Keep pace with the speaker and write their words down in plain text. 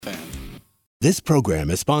This program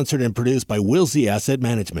is sponsored and produced by Wilsey Asset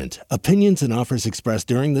Management. Opinions and offers expressed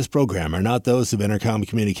during this program are not those of Intercom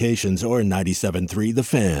Communications or 97.3 The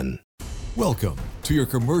Fan. Welcome to your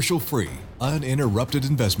commercial-free, uninterrupted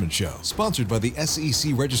investment show, sponsored by the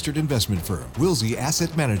SEC-registered investment firm, Wilsey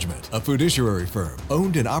Asset Management, a fiduciary firm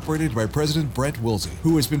owned and operated by President Brent Wilsey,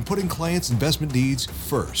 who has been putting clients' investment needs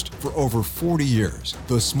first for over 40 years.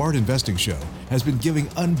 The Smart Investing Show has been giving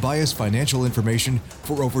unbiased financial information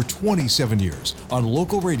for over 27 years on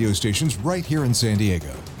local radio stations right here in San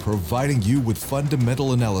Diego, providing you with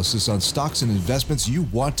fundamental analysis on stocks and investments you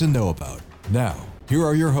want to know about. Now, here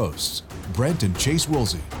are your hosts, Brent and Chase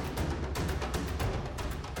Wilsey.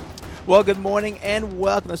 Well, good morning and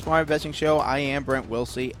welcome to the Smart Investing Show. I am Brent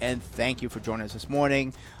Wilsey, and thank you for joining us this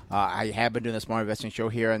morning. I have been doing the Smart Investing Show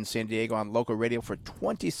here in San Diego on local radio for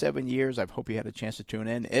 27 years. I hope you had a chance to tune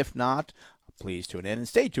in. If not, please tune in and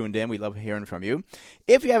stay tuned in. We love hearing from you.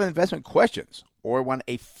 If you have investment questions or want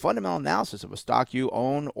a fundamental analysis of a stock you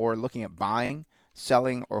own or looking at buying,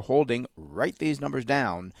 selling, or holding, write these numbers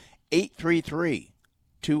down.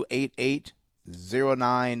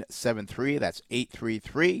 833-288-0973. That's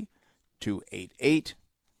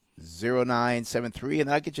 833-288-0973. And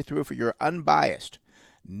that'll get you through for your unbiased,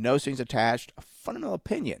 no strings attached, fundamental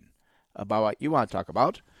opinion about what you want to talk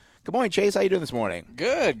about. Good morning, Chase. How you doing this morning?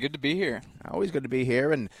 Good. Good to be here. Always good to be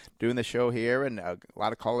here and doing the show here. And a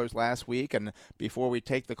lot of callers last week. And before we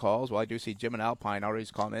take the calls, well, I do see Jim and Alpine already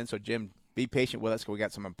calling in. So, Jim, be patient with us because we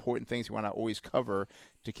got some important things we want to always cover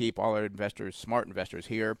to keep all our investors, smart investors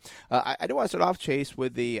here. I do want to start off, Chase,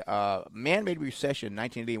 with the man-made recession in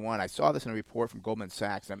 1981. I saw this in a report from Goldman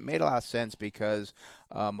Sachs, and it made a lot of sense because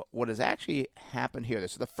what has actually happened here,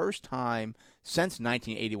 this is the first time since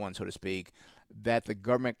 1981, so to speak, that the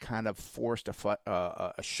government kind of forced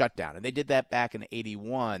a shutdown. And they did that back in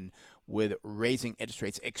 81 with raising interest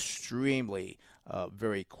rates extremely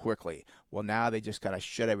very quickly. Well, now they just got to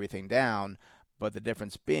shut everything down. But the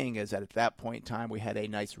difference being is that at that point in time, we had a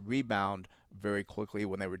nice rebound very quickly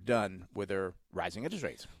when they were done with their rising interest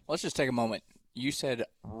rates. Let's just take a moment. You said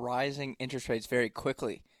rising interest rates very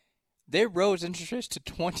quickly. They rose interest rates to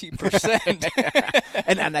 20%.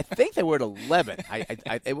 and I think they were at 11.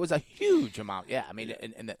 It was a huge amount. Yeah, I mean,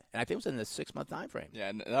 and I think it was in the 6-month time frame. Yeah,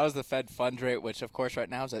 and that was the Fed funds rate, which, of course, right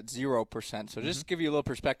now is at 0%. So just to give you a little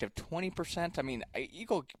perspective, 20%, I mean, you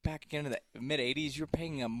go back again to the mid-'80s, you're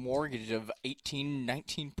paying a mortgage of 18,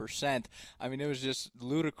 19%. I mean, it was just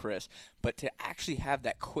ludicrous. But to actually have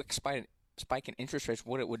that quick spike in interest rates,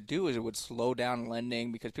 what it would do is it would slow down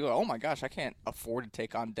lending because people are, oh my gosh, I can't afford to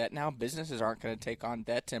take on debt now. Businesses aren't going to take on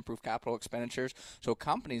debt to improve capital expenditures. So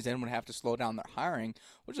companies then would have to slow down their hiring,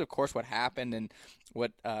 which is, of course, what happened and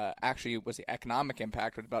what actually was the economic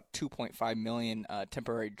impact with about 2.5 million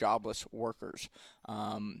temporary jobless workers.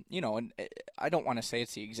 And I don't want to say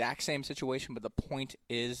it's the exact same situation, but the point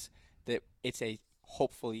is that it's a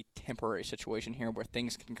hopefully temporary situation here where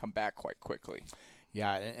things can come back quite quickly.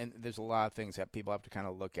 Yeah, and there's a lot of things that people have to kind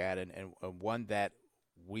of look at, and one that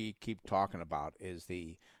we keep talking about is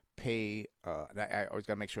the pay. I always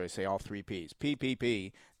got to make sure I say all three Ps.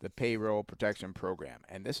 PPP, the Payroll Protection Program,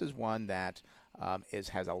 and this is one that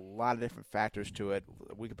has a lot of different factors to it.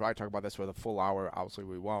 We could probably talk about this for the full hour. Obviously,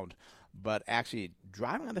 we won't. But actually,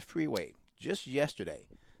 driving on the freeway just yesterday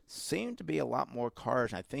seemed to be a lot more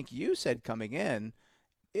cars. And I think you said coming in,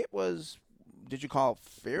 it was. Did you call it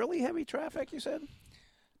fairly heavy traffic, you said?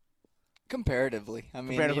 Comparatively. I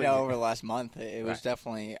mean, over the last month, it was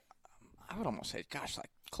definitely, I would almost say, gosh, like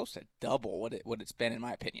close to double what it's been, in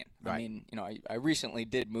my opinion. Right. I mean, I recently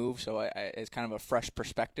did move, so it's kind of a fresh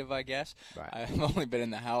perspective, I guess. Right. I've only been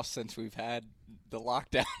in the house since we've had the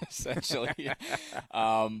lockdown, essentially.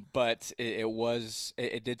 But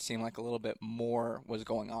it did seem like a little bit more was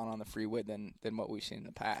going on the freeway than what we've seen in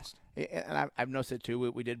the past. And I've noticed it, too.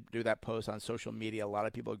 We did do that post on social media. A lot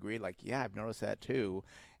of people agreed, like, yeah, I've noticed that, too.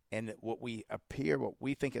 And what we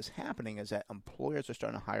think is happening is that employers are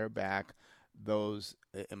starting to hire back those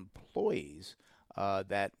employees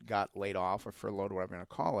that got laid off or furloughed, whatever you want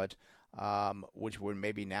to call it, which we're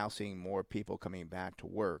maybe now seeing more people coming back to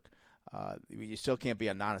work. You still can't be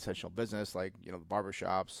a non-essential business like,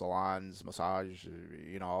 barbershops, salons, massage,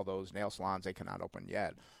 all those nail salons, they cannot open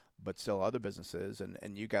yet. but still other businesses,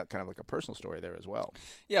 and you got kind of like a personal story there as well.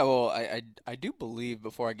 Yeah, well, I do believe,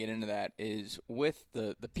 before I get into that, is with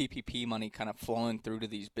the PPP money kind of flowing through to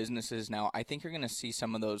these businesses now, I think you're going to see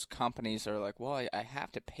some of those companies that are like, well, I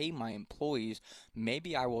have to pay my employees.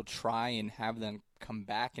 Maybe I will try and have them come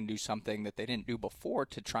back and do something that they didn't do before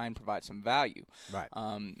to try and provide some value. Right.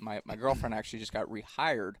 My girlfriend actually just got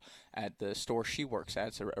rehired at the store she works at.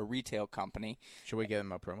 It's a retail company. Should we give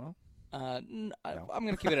them a promo? I'm going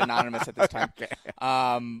to keep it anonymous at this time. Okay.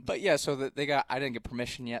 But yeah, so that I didn't get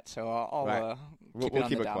permission yet, so I'll Right. keep We'll it on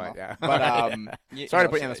keep the it down quiet, low. yeah. But Sorry to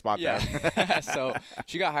put you on the spot there. So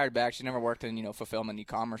she got hired back. She never worked in fulfillment,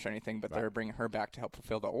 e-commerce, or anything, but they're bringing her back to help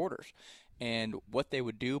fulfill the orders. And what they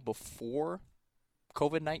would do before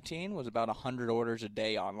COVID-19 was about 100 orders a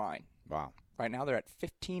day online. Wow. Right now they're at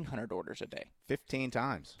 1,500 orders a day. 15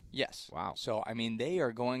 times. Yes. Wow. So, I mean, they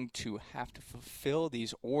are going to have to fulfill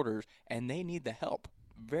these orders, and they need the help.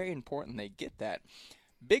 Very important they get that.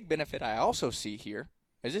 Big benefit I also see here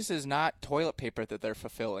is this is not toilet paper that they're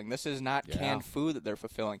fulfilling. This is not canned food that they're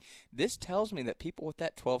fulfilling. This tells me that people with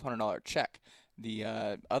that $1,200 check,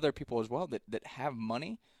 the other people as well that have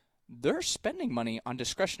money, they're spending money on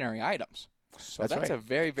discretionary items. So that's right. a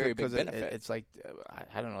very, very big benefit. It's like,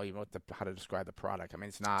 I don't know even how to describe the product. I mean,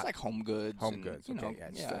 it's not. It's like home goods. Home and, goods. You Okay. know,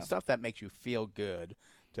 Yeah. Stuff that makes you feel good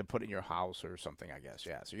to put in your house or something, I guess.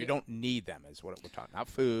 Yeah. So you don't need them is what we're talking. Not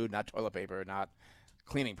food, not toilet paper, not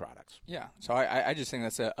cleaning products. Yeah. So I just think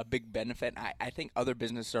that's a big benefit. I think other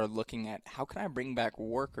businesses are looking at how can I bring back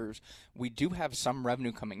workers. We do have some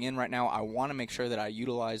revenue coming in right now. I want to make sure that I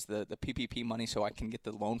utilize the PPP money so I can get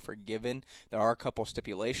the loan forgiven. There are a couple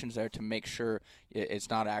stipulations there to make sure it's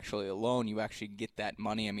not actually a loan. You actually get that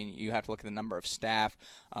money. I mean, you have to look at the number of staff.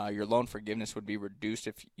 Your loan forgiveness would be reduced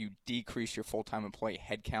if you decrease your full-time employee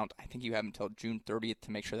headcount. I think you have until June 30th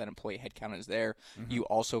to make sure that employee headcount is there. Mm-hmm. You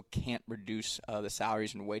also can't reduce the salaries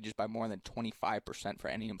and wages by more than 25% for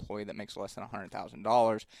any employee that makes less than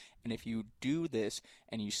 $100,000. And if you do this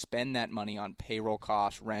and you spend that money on payroll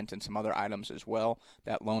costs, rent, and some other items as well,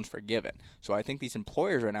 that loan's forgiven. So I think these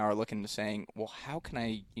employers right now are looking to saying, well, how can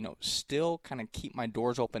I, still kind of keep my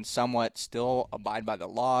doors open somewhat, still abide by the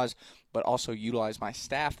laws, but also utilize my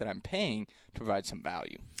staff that I'm paying to provide some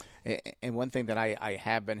value. And one thing that I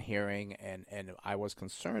have been hearing and I was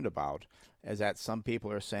concerned about is that some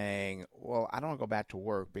people are saying, well, I don't want to go back to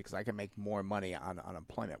work because I can make more money on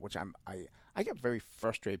unemployment, which I get very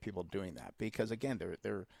frustrated people doing that because, again,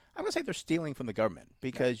 they're I'm going to say they're stealing from the government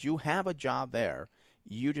because you have a job there.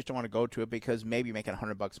 You just don't want to go to it because maybe you're making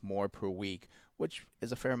 $100 more per week, which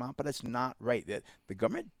is a fair amount, but it's not right. The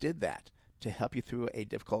government did that to help you through a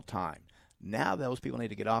difficult time. Now those people need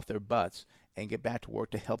to get off their butts and get back to work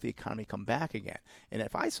to help the economy come back again. And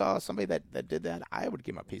if I saw somebody that did that, I would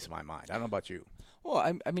give them a piece of my mind. I don't know about you. Well,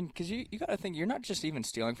 I mean, because you got to think, you're not just even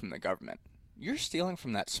stealing from the government. You're stealing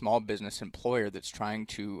from that small business employer that's trying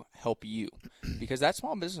to help you. Because that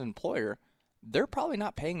small business employer, they're probably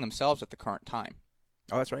not paying themselves at the current time.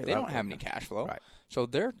 Oh, that's right. They don't have any cash flow. Right. So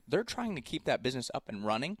they're trying to keep that business up and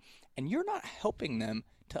running, and you're not helping them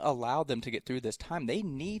to allow them to get through this time. They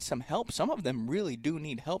need some help. Some of them really do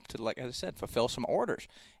need help to, like I said, fulfill some orders.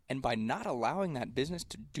 And by not allowing that business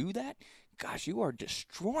to do that, gosh, you are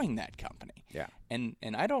destroying that company. Yeah. And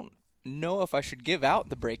I don't know if I should give out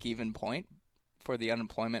the break-even point for the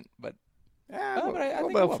unemployment, but I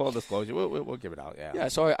think we'll full disclosure. We'll give it out. Yeah. Yeah.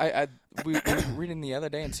 So we were reading the other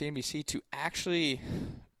day on CNBC to actually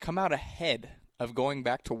come out ahead of going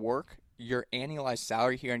back to work. Your annualized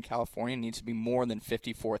salary here in California needs to be more than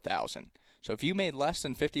 $54,000. So if you made less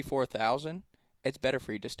than $54,000, it's better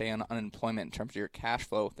for you to stay on unemployment in terms of your cash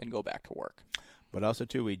flow than go back to work. But also,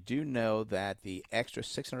 too, we do know that the extra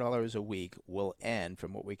 $600 a week will end,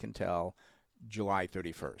 from what we can tell, July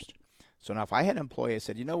 31st. So now if I had an employee that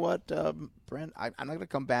said, you know what, Brent, I'm not going to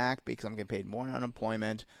come back because I'm getting paid more in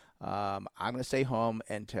unemployment. I'm going to stay home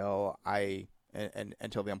until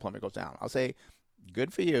until the employment goes down. I'll say,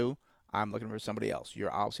 good for you. I'm looking for somebody else.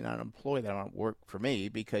 You're obviously not an employee that won't work for me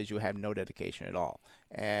because you have no dedication at all.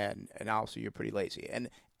 And also you're pretty lazy. And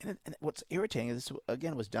what's irritating is this,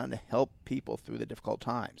 again, was done to help people through the difficult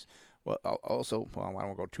times. Well, also, I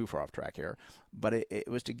don't go too far off track here, but it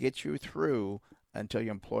was to get you through until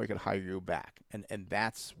your employer could hire you back. And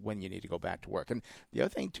that's when you need to go back to work. And the other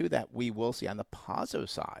thing, too, that we will see on the positive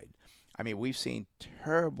side, I mean, we've seen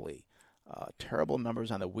terrible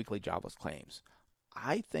numbers on the weekly jobless claims.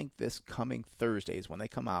 I think this coming Thursday is when they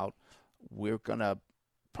come out, we're going to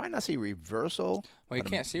probably not see reversal. Well, you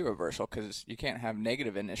can't see reversal because you can't have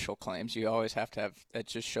negative initial claims. You always have to have – it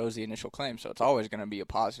just shows the initial claim, so it's always going to be a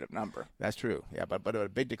positive number. That's true, yeah, but a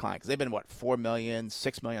big decline because they've been, 4 million,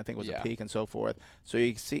 6 million I think was a peak and so forth. So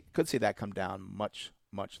you could see that come down much,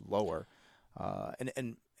 much lower.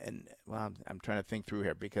 And well, I'm trying to think through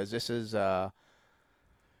here because this is the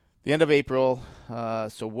end of April.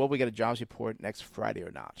 So will we get a jobs report next Friday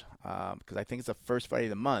or not? Because I think it's the first Friday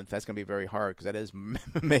of the month. That's going to be very hard because that is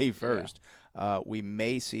May 1st. We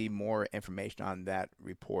may see more information on that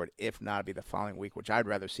report. If not, it'll be the following week, which I'd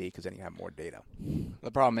rather see because then you have more data.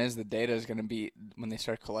 The problem is the data is going to be, when they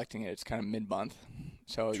start collecting it, it's kind of mid-month.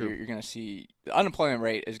 So you're going to see the unemployment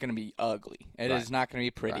rate is going to be ugly. It is not going to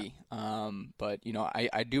be pretty. Right. But,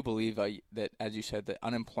 I do believe that, as you said, the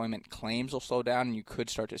unemployment claims will slow down and you could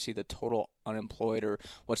start to see the total unemployed or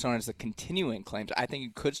what's known as the continuing claims. I think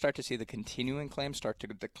you could start to see the continuing claims start to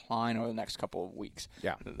decline over the next couple of weeks.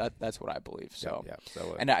 Yeah. That's what I believe. So,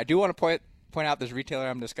 and I do want to point out this retailer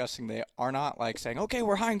I'm discussing, they are not like saying, okay,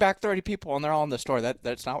 we're hiring back 30 people and they're all in the store.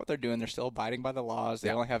 That's not what they're doing. They're still abiding by the laws. They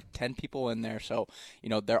only have 10 people in there. So,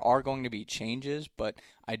 there are going to be changes, but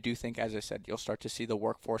I do think, as I said, you'll start to see the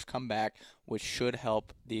workforce come back, which should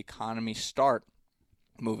help the economy start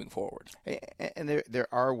moving forward. And there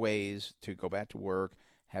are ways to go back to work,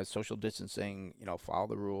 have social distancing, follow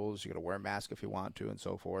the rules. You got to wear a mask if you want to and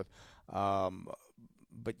so forth.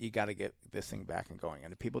 But you got to get this thing back and going.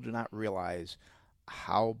 And people do not realize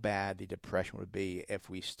how bad the depression would be if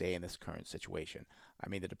we stay in this current situation. I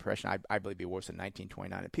mean, the depression, I believe, be worse than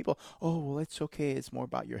 1929. And people, oh, well, it's okay. It's more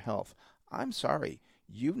about your health. I'm sorry.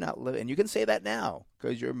 You've not lived, and you can say that now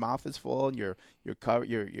because your mouth is full and you're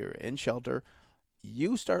in shelter.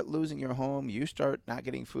 You start losing your home, you start not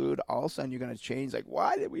getting food, all of a sudden you're going to change. Like,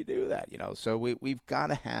 why did we do that? So we've got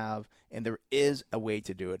to have, and there is a way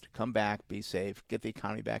to do it, to come back, be safe, get the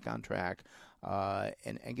economy back on track,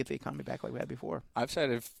 and get the economy back like we had before. I've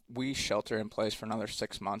said if we shelter in place for another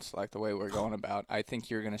 6 months, like the way we're going about, I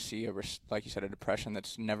think you're going to see, like you said, a depression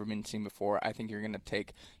that's never been seen before. I think you're going to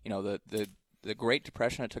take, the Great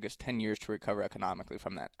Depression, it took us 10 years to recover economically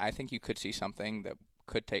from that. I think you could see something that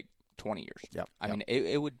could take 20 years. Yep. I mean,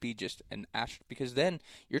 it would be just an ash, because then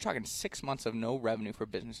you're talking 6 months of no revenue for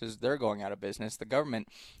businesses. They're going out of business. The government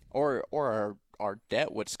or our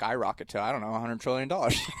debt would skyrocket to, I don't know, $100 trillion.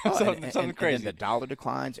 Something crazy. And the dollar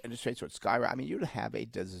declines, interest rates would skyrocket. I mean, you'd have a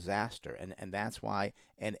disaster. And that's why,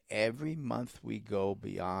 and every month we go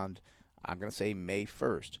beyond, I'm going to say May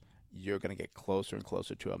 1st, you're going to get closer and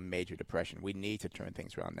closer to a major depression. We need to turn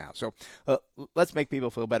things around now. So let's make people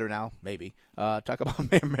feel better now, maybe. Talk about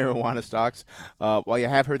marijuana stocks. While you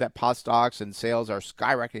have heard that pot stocks and sales are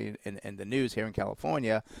skyrocketing in the news here in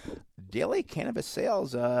California, daily cannabis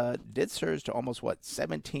sales did surge to almost,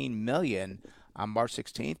 17 million on March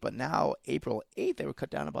 16th, but now April 8th, they were cut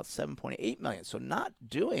down about 7.8 million. So not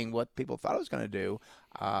doing what people thought it was going to do.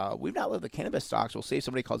 We've not looked at the cannabis stocks. We'll see if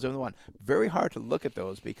somebody calls in one. Very hard to look at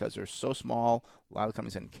those because they're so small. A lot of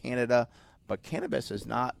companies in Canada, but cannabis is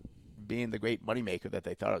not being the great moneymaker that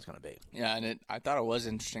they thought it was going to be. Yeah, and I thought it was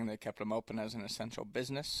interesting they kept them open as an essential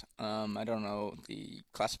business. I don't know the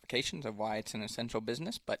classifications of why it's an essential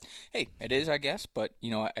business, but hey, it is, I guess. But,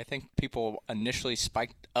 I think people initially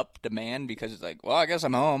spiked up demand because it's like, well, I guess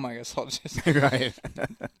I'm home. I guess I'll just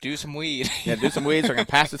do some weed. Yeah, do some weed so I can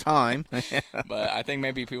pass the time. But I think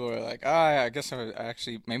maybe people were like, I guess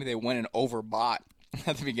maybe they went and overbought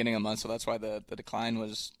at the beginning of the month, so that's why the decline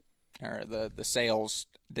was, or the sales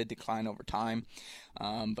did decline over time.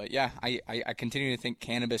 But yeah, I continue to think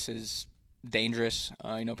cannabis is dangerous.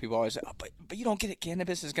 People always say, but you don't get it.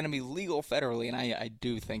 Cannabis is going to be legal federally, and I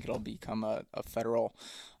do think it'll become a federal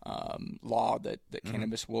law that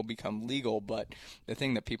cannabis will become legal. But the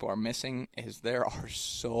thing that people are missing is there are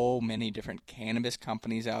so many different cannabis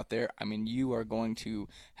companies out there. I mean, you are going to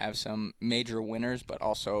have some major winners, but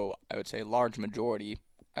also I would say a large majority.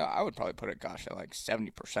 I would probably put it, at like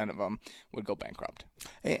 70% of them would go bankrupt.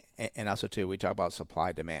 And also, too, we talk about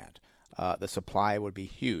supply demand. The supply would be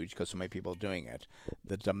huge because so many people are doing it.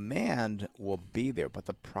 The demand will be there, but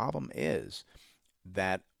the problem is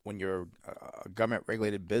that when you're a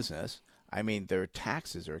government-regulated business, I mean, their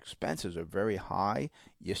taxes or expenses are very high.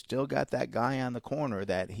 You still got that guy on the corner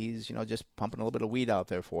that he's, just pumping a little bit of weed out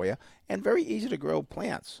there for you. And very easy to grow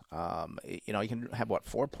plants. You can have,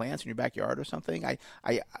 4 plants in your backyard or something.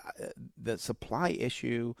 The supply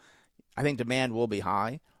issue, I think demand will be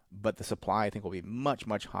high, but the supply, I think, will be much,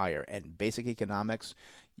 much higher. And basic economics,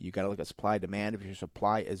 you got to look at supply and demand. If your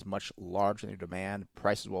supply is much larger than your demand,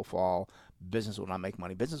 prices will fall. Business will not make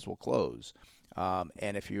money. Business will close.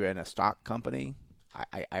 And if you're in a stock company,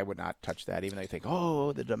 I would not touch that, even though you think,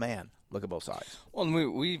 oh, the demand. Look at both sides. Well,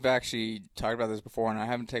 and we've actually talked about this before, and I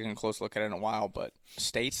haven't taken a close look at it in a while, but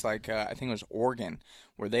states like, I think it was Oregon,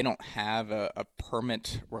 where they don't have a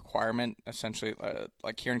permit requirement, essentially,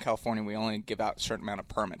 like here in California, we only give out a certain amount of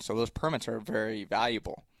permits. So those permits are very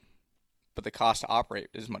valuable, but the cost to operate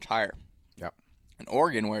is much higher. Yep. In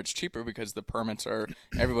Oregon, where it's cheaper because the permits are,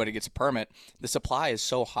 everybody gets a permit, the supply is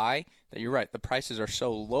so high that you're right, the prices are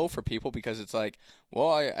so low for people because it's like,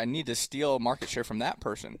 well, I need to steal market share from that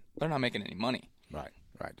person. They're not making any money. Right.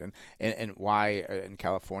 And why in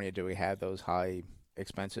California do we have those high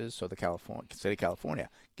expenses? So the city of California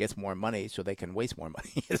gets more money so they can waste more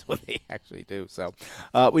money is what they actually do. So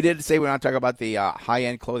we did say we want to talk about the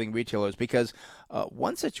high-end clothing retailers because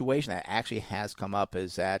one situation that actually has come up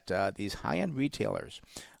is that these high-end retailers,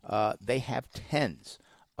 they have tens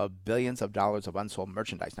of billions of dollars of unsold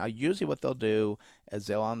merchandise. Now, usually what they'll do is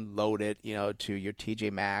they'll unload it, to your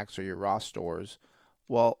TJ Maxx or your Ross stores.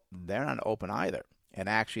 Well, they're not open either. And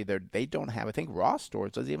actually, they don't have, I think Ross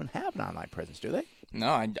stores doesn't even have an online presence, do they?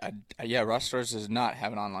 No, yeah, Ross stores does not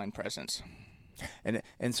have an online presence.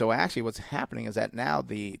 And so actually what's happening is that now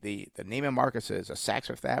the Neiman Marcus's, the Saks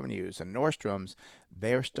Fifth Avenues, and Nordstrom's,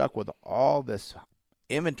 they're stuck with all this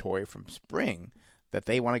inventory from spring that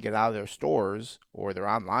they want to get out of their stores or their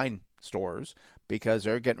online stores because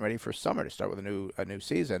they're getting ready for summer to start with a new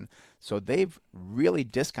season. So they've really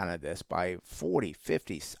discounted this by 40,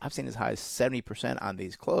 50, I've seen as high as 70% on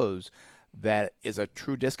these clothes. That is a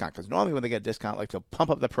true discount because normally when they get a discount, like they'll pump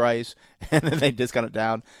up the price and then they discount it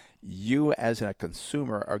down. You as a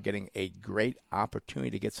consumer are getting a great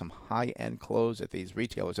opportunity to get some high-end clothes at these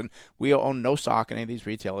retailers. And we own no stock in any of these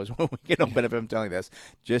retailers. We get no benefit from telling this.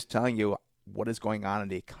 Just telling you what is going on in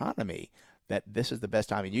the economy, that this is the best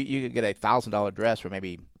time. You could get a $1,000 dress for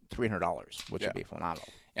maybe $300, which would be phenomenal.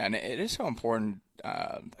 Yeah, and it is so important.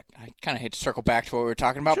 I kind of hate to circle back to what we were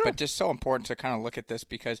talking about, but just so important to kind of look at this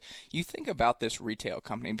because you think about this retail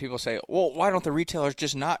company and people say, well, why don't the retailers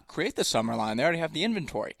just not create the summer line? They already have the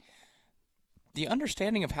inventory. The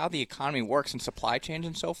understanding of how the economy works and supply chains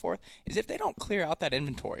and so forth is if they don't clear out that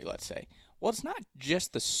inventory, let's say, well, it's not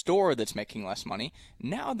just the store that's making less money.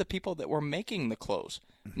 Now the people that were making the clothes,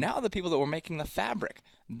 now the people that were making the fabric,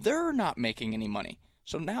 they're not making any money.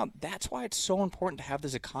 So now that's why it's so important to have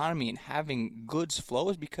this economy and having goods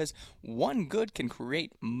flows because one good can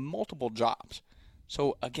create multiple jobs.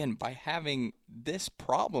 So again, by having this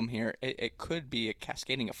problem here, it could be a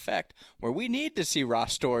cascading effect where we need to see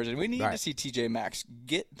Ross stores and we need to see TJ Maxx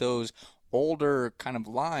get those older kind of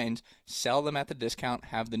lines, sell them at the discount,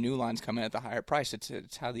 have the new lines come in at the higher price.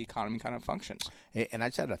 It's how the economy kind of functions. And I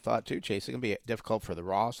just had a thought too, Chase. It's going to be difficult for the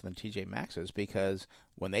Ross and the TJ Maxx's because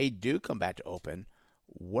when they do come back to open,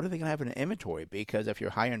 what are they going to have in inventory? Because if you're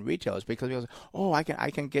high-end retailers, because people say, oh, I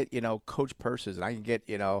can get, Coach purses and I can get,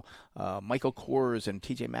 Michael Kors and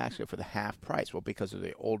TJ Maxx for the half price. Well, because of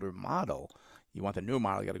the older model, you want the new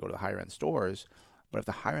model, you got to go to the higher-end stores. But if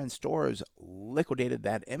the higher-end stores liquidated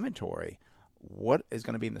that inventory, what is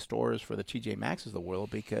going to be in the stores for the TJ Maxx's of the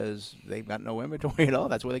world because they've got no inventory at all?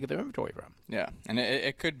 That's where they get their inventory from. Yeah, and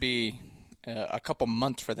it could be a couple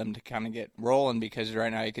months for them to kind of get rolling because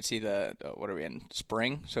right now you could see what are we in,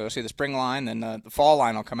 spring? So you'll see the spring line, then the fall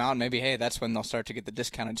line will come out, and maybe, hey, that's when they'll start to get the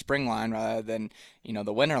discounted spring line rather than,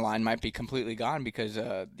 the winter line might be completely gone because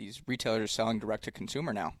these retailers are selling direct to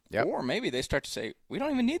consumer now. Yep. Or maybe they start to say, we don't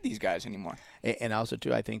even need these guys anymore. And also,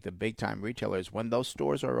 too, I think the big-time retailers, when those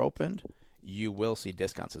stores are opened, you will see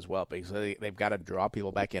discounts as well because they've got to draw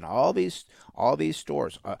people back in. All these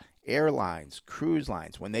stores, airlines, cruise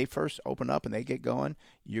lines, when they first open up and they get going,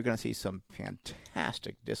 you're going to see some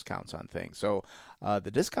fantastic discounts on things. So the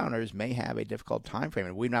discounters may have a difficult time frame,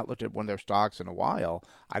 and we've not looked at one of their stocks in a while.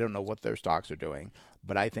 I don't know what their stocks are doing,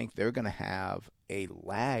 but I think they're going to have a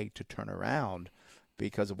lag to turn around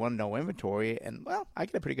because of no inventory, and I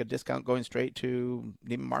get a pretty good discount going straight to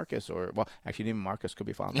Neiman Marcus, actually Neiman Marcus could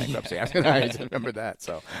be filing bankruptcy. I remember that.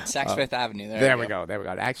 So Saks Fifth Avenue. There we go.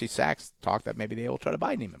 Actually, Saks talked that maybe they will try to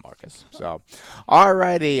buy Neiman Marcus. So, all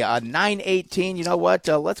righty, 9:18. You know what?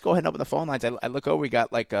 Let's go ahead and open the phone lines. I look over. We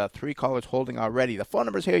got like 3 callers holding already. The phone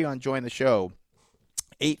numbers here. You want to join the show?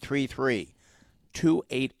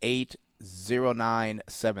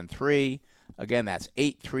 833-288-0973. Again, that's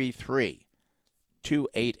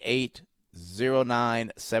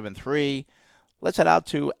 833-288-0973. Let's head out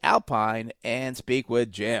to Alpine and speak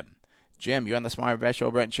with Jim. Jim, you're on the Smart Invest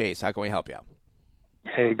Show, Brent Chase. How can we help you?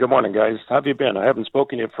 Hey, good morning, guys. How have you been? I haven't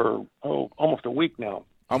spoken to you for, almost a week now.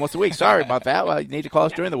 Almost a week. Sorry about that. Well, you need to call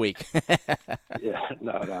us during the week. Yeah,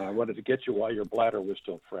 no, I wanted to get you while your bladder was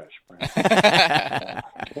still fresh.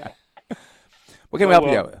 What can we help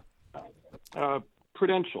you out with?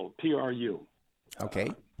 Prudential, PRU.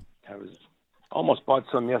 Okay. I was almost bought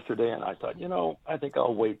some yesterday, and I thought, I think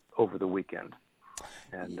I'll wait over the weekend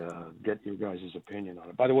and get you guys' opinion on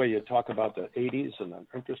it. By the way, you talk about the 80s and the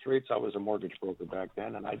interest rates. I was a mortgage broker back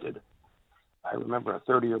then, and I remember a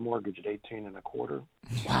 30-year mortgage at 18 1/4.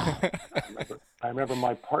 Wow. I remember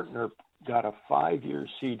my partner got a 5-year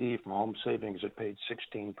CD from Home Savings that paid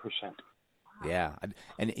 16%. Yeah,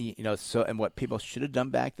 and what people should have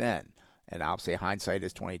done back then, and I'll say hindsight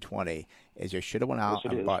is 2020, is you should have went out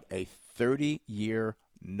and bought a 30-year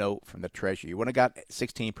note from the Treasury. You wouldn't have got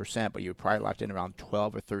 16%, but you probably locked in around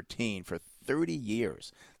 12 or 13 for 30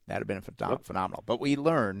 years. That would have been phenomenal. But we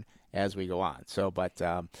learn as we go on. So, but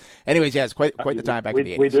anyways, yeah, it's quite the time back in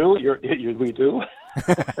the 80s. We do? We do?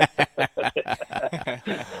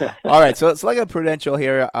 All right, so let's look at Prudential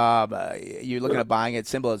here. You're looking at buying it.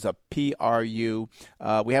 Symbol is a PRU.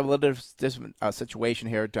 We have a little different situation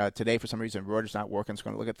here today. For some reason, Reuters not working. It's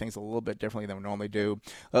going to look at things a little bit differently than we normally do.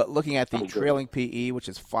 Looking at the trailing PE, which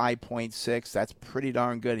is 5.6, that's pretty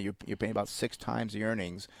darn good. You're paying about 6 times the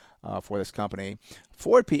earnings for this company.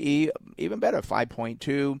 Forward PE, even better,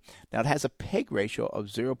 5.2. Now, it has a PEG ratio of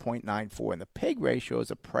 0.94, and the PEG ratio is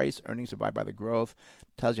the price earnings divided by the growth.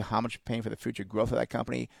 Tells you how much you're paying for the future growth of that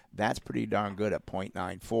company. That's pretty darn good at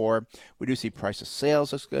 0.94. We do see price to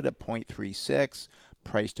sales looks good at 0.36.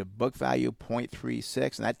 Price to book value,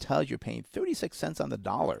 0.36, and that tells you you're paying 36 cents on the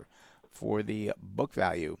dollar for the book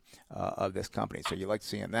value of this company. So you like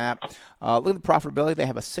seeing that. Look at the profitability. They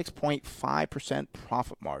have a 6.5%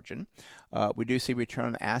 profit margin. We do see return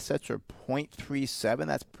on assets are 0.37.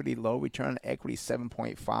 That's pretty low. Return on equity,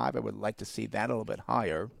 7.5. I would like to see that a little bit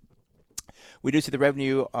higher. We do see the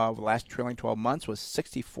revenue of the last trailing 12 months was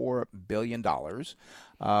 $64 billion.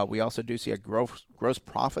 We also do see a gross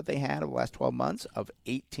profit they had over the last 12 months of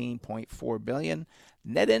 $18.4 billion.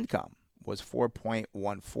 Net income was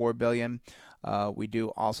 $4.14 billion. We do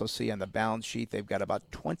also see on the balance sheet they've got about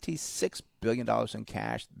 $26 billion in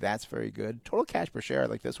cash. That's very good. Total cash per share,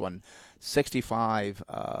 like this one, 65.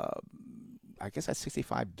 I guess that's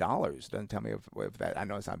 $65. Doesn't tell me if that. I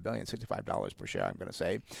know it's not billion. $65 per share, I'm going to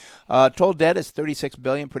say. Total debt is $36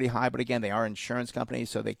 billion, pretty high. But again, they are insurance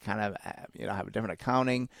companies, so they kind of have a different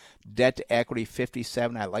accounting. Debt to equity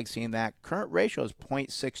 57. I like seeing that. Current ratio is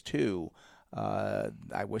 0.62.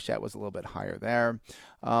 I wish that was a little bit higher there.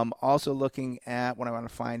 Also looking at what I want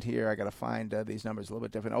to find here, I got to find these numbers a little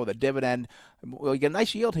bit different. Oh, the dividend. Well, you get a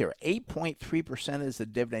nice yield here. 8.3% is the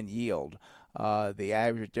dividend yield. The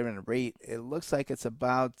average dividend rate, it looks like it's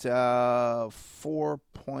about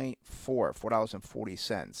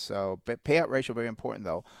 $4.40. So payout ratio, very important,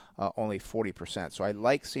 though, only 40%. So I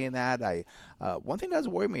like seeing that. One thing that does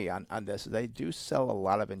worry me on this is they do sell a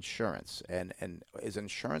lot of insurance. And is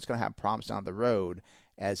insurance going to have problems down the road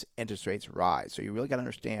as interest rates rise? So you really got to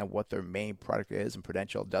understand what their main product is. And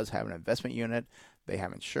Prudential does have an investment unit. They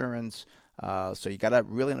have insurance. So you got to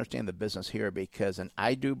really understand the business here because, and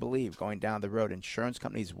I do believe going down the road, insurance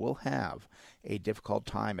companies will have a difficult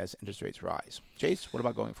time as interest rates rise. Chase, what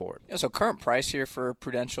about going forward? Yeah, so current price here for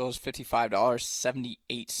Prudential is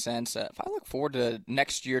 $55.78. If I look forward to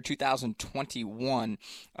next year, 2021,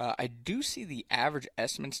 I do see the average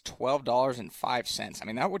estimates $12.05. I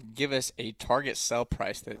mean, that would give us a target sell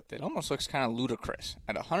price that almost looks kind of ludicrous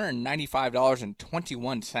at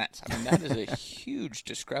 $195.21. I mean, that is a huge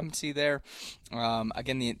discrepancy there.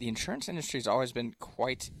 Again, the insurance industry has always been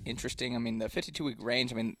quite interesting. I mean, the 52-week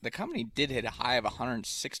range, I mean, the company did hit a high of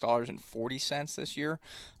 $106.40 this year,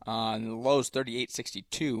 and the low is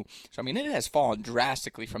 $38.62. So, I mean, it has fallen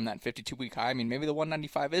drastically from that 52-week high. I mean, maybe the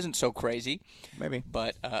 195 isn't so crazy. Maybe.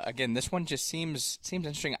 But, again, this one just seems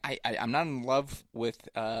interesting. I'm not in love with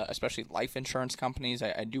especially life insurance companies.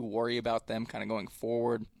 I do worry about them kind of going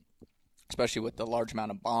forward, especially with the large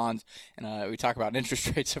amount of bonds. And we talk about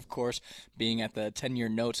interest rates, of course, being at the 10-year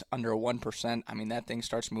notes under 1%. I mean, that thing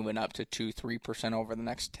starts moving up to 2-3% over the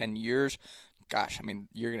next 10 years. Gosh, I mean,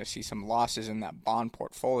 you're going to see some losses in that bond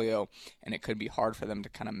portfolio, and it could be hard for them to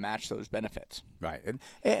kind of match those benefits. Right.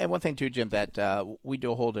 And one thing, too, Jim, that we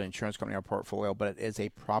do hold an insurance company in our portfolio, but it is a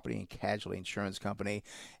property and casualty insurance company,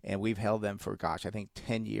 and we've held them for, I think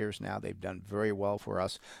 10 years now. They've done very well for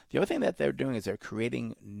us. The other thing that they're doing is they're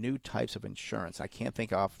creating new types of insurance. I can't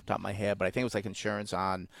think off the top of my head, but I think it was like insurance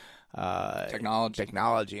on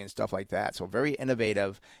technology and stuff like that. So very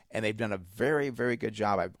innovative, and they've done a very, very good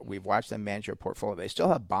job. We've watched them manage their portfolio. They still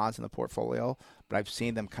have bonds in the portfolio, but I've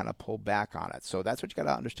seen them kind of pull back on it. So that's what you got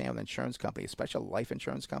to understand with an insurance company, especially a life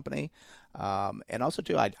insurance company. And also,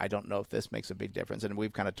 too, I don't know if this makes a big difference. And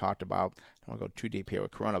we've kind of talked about, I don't want to go too deep here,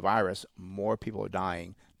 with coronavirus, more people are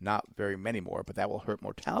dying, not very many more, but that will hurt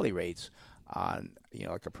mortality rates on,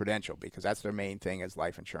 like a Prudential, because that's their main thing is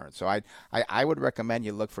life insurance. So I would recommend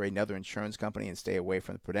you look for another insurance company and stay away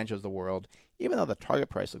from the Prudentials of the world, even though the target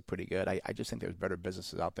price looked pretty good. I just think there's better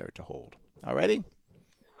businesses out there to hold. Alrighty?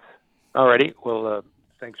 Alrighty. Well,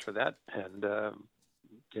 thanks for that. And,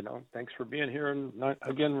 thanks for being here. And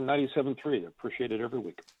again, 97.3. Appreciate it every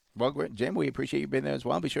week. Well, great. Jim, we appreciate you being there as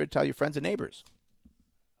well. Be sure to tell your friends and neighbors.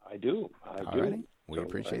 I do. Alrighty. We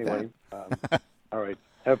appreciate that. All right.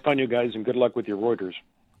 Have fun, you guys, and good luck with your Reuters.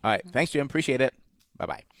 All right. Thanks, Jim. Appreciate it.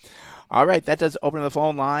 Bye-bye. All right. That does open the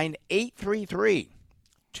phone line,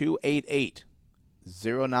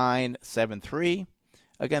 833-288-0973.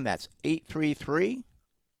 Again, that's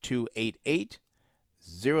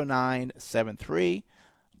 833-288-0973.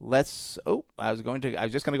 I was just going to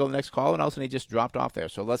go to the next call, and all of a sudden he just dropped off there.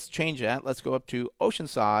 So let's change that. Let's go up to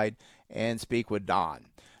Oceanside and speak with Don.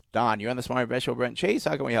 Don, you're on the Smart Invest Show, Brent Chase.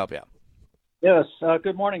 How can we help you? Yes.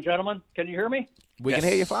 Good morning, gentlemen. Can you hear me? We can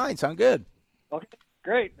hear you fine. Sound good. Okay,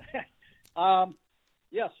 great.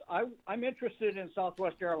 Yes, I'm interested in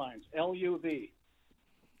Southwest Airlines, LUV.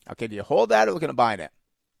 Okay, do you hold that or looking at buying it?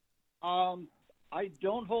 I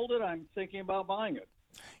don't hold it. I'm thinking about buying it.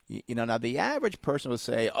 Now the average person will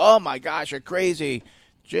say, "Oh my gosh, you're crazy,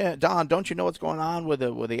 Don! Don't you know what's going on with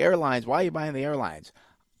the airlines? Why are you buying the airlines?"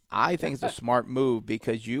 I think it's a smart move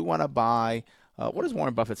because you want to buy. What is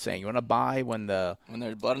Warren Buffett saying? You want to buy when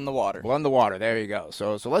there's blood in the water. Blood in the water. There you go.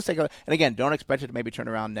 So let's take a. And again, don't expect it to maybe turn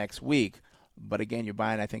around next week. But again, you're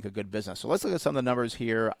buying, I think, a good business. So let's look at some of the numbers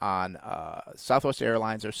here on Southwest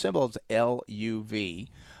Airlines. Their symbol is LUV.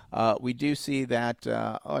 We do see that,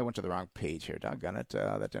 I went to the wrong page here. Doggone it.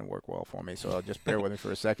 That didn't work well for me, so just bear with me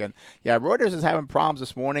for a second. Yeah, Reuters is having problems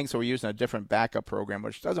this morning, so we're using a different backup program,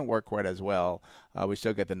 which doesn't work quite as well. We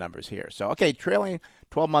still get the numbers here. So, okay, trailing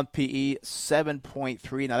 12-month PE,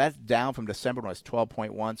 7.3. Now, that's down from December when it was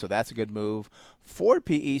 12.1, so that's a good move. Forward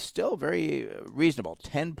PE, still very reasonable,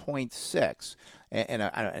 10.6.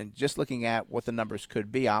 And just looking at what the numbers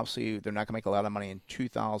could be, obviously they're not going to make a lot of money in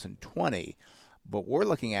 2020. But we're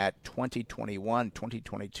looking at 2021,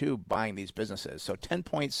 2022 buying these businesses. So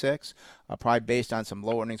 10.6, probably based on some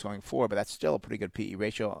low earnings going forward, but that's still a pretty good PE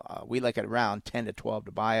ratio. We like it around 10 to 12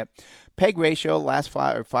 to buy it. PEG ratio, last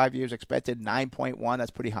 5 years expected 9.1. That's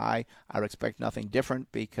pretty high. I would expect nothing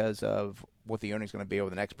different because of what the earnings are going to be over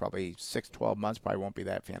the next probably 6-12 months. Probably won't be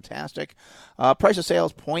that fantastic. Price of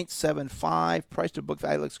sales, 0.75. Price to book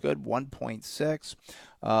value looks good,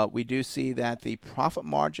 1.6. We do see that the profit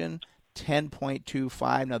margin,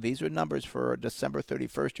 10.25. Now, these are numbers for December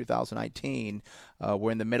 31st, 2019.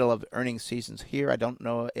 We're in the middle of earnings seasons here. I don't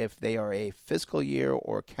know if they are a fiscal year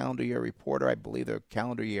or calendar year reporter. I believe they're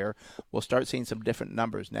calendar year. We'll start seeing some different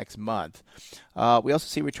numbers next month. We also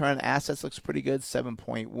see return on assets looks pretty good,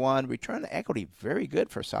 7.1. Return on equity, very good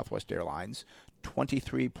for Southwest Airlines,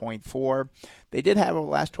 23.4. They did have over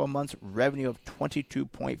the last 12 months revenue of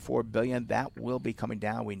 $22.4 billion. That will be coming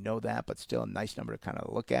down. We know that, but still a nice number to kind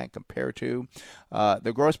of look at and compare to.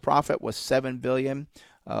 The gross profit was $7 billion.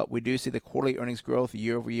 We do see the quarterly earnings growth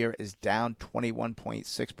year over year is down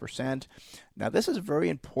 21.6%. Now, this is very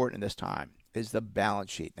important this time, is the balance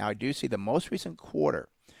sheet. Now, I do see the most recent quarter,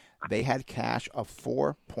 they had cash of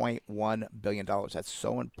 $4.1 billion. That's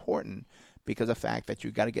so important because of the fact that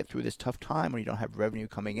you've got to get through this tough time when you don't have revenue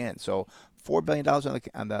coming in. So $4 billion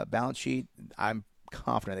on the balance sheet, I'm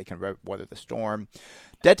confident they can weather the storm.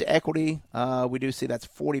 Debt to equity, we do see that's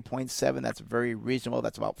 40.7. That's very reasonable.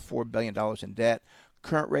 That's about $4 billion in debt.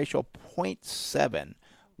 Current ratio, 0.7,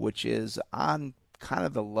 which is on kind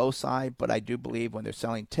of the low side, but I do believe when they're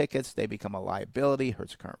selling tickets, they become a liability,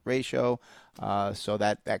 hurts the current ratio, so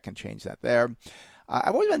that can change that there.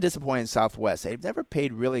 I've always been disappointed in Southwest. They've never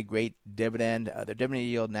paid really great dividend. Their dividend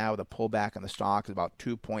yield now with a pullback on the stock is about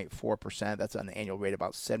 2.4%. That's on an annual rate of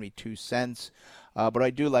about 72 cents. But I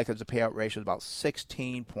do like it as a payout ratio is about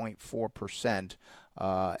 16.4%.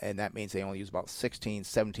 And that means they only use about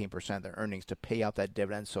 17% of their earnings to pay out that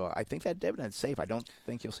dividend. So I think that dividend's safe. I don't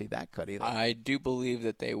think you'll see that cut either. I do believe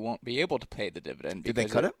that they won't be able to pay the dividend. Did they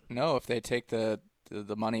cut it? No, if they take the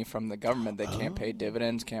money from the government, they can't pay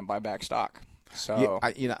dividends, can't buy back stock. So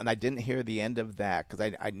yeah, and I didn't hear the end of that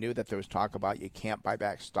because I knew that there was talk about you can't buy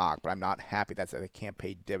back stock, but I'm not happy that they can't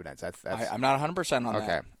pay dividends. I'm not 100% on that.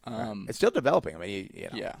 Okay, it's still developing. I mean,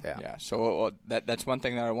 yeah. So that's one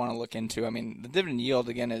thing that I want to look into. I mean, the dividend yield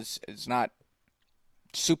again is not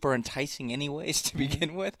super enticing anyways to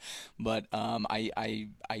begin with, but I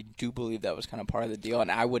do believe that was kind of part of the deal,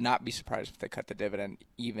 and I would not be surprised if they cut the dividend,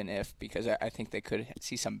 even if, because I think they could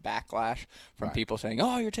see some backlash from people saying,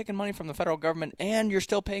 oh, you're taking money from the federal government and you're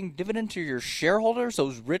still paying dividend to your shareholders,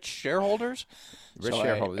 those rich shareholders.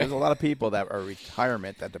 Shareholders. There's a lot of people that are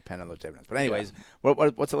retirement that depend on those dividends. But anyways,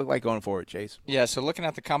 what's it look like going forward, Chase? Yeah, so looking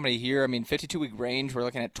at the company here, I mean, 52-week range, we're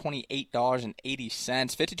looking at $28.80.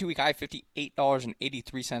 52-week high,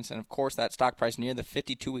 $58.83. And, of course, that stock price near the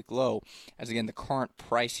 52-week low, as, again, the current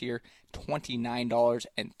price here,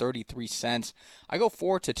 $29.33. I go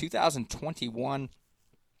forward to 2021.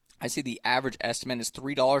 I see the average estimate is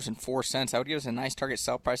 $3.04. That would give us a nice target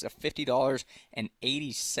sell price of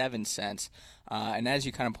 $50.87. And as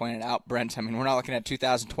you kind of pointed out, Brent, I mean, we're not looking at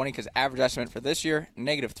 2020 because average estimate for this year,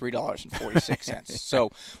 negative $3.46. So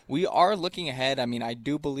we are looking ahead. I mean, I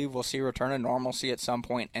do believe we'll see a return to normalcy at some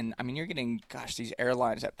point. And, I mean, you're getting, these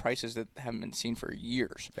airlines at prices that haven't been seen for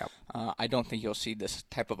years. Yep. I don't think you'll see this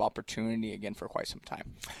type of opportunity again for quite some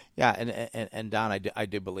time. Yeah, and Don, I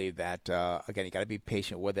do believe that, again, you got to be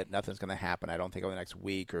patient with it. Nothing's going to happen, I don't think, over the next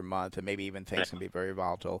week or month, and maybe even things can be very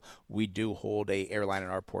volatile. We do hold a airline in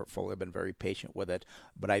our portfolio, been very patient with it,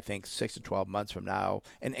 but I think 6 to 12 months from now,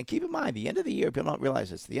 and keep in mind, the end of the year, people don't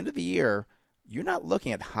realize this, the end of the year, you're not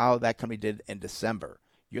looking at how that company did in December.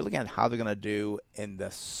 You're looking at how they're going to do in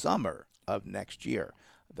the summer of next year,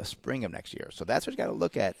 the spring of next year. So that's what you got to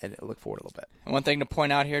look at and look forward a little bit. And one thing to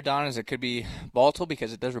point out here, Don, is it could be volatile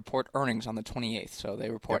because it does report earnings on the 28th. So they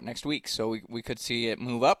report next week. So we could see it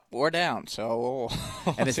move up or down. So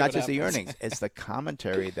and it's not just the earnings; it's the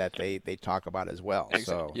commentary that they talk about as well.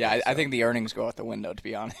 Exactly. So I think the earnings go out the window, to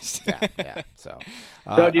be honest. yeah. So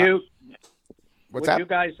do you? What's that? Would you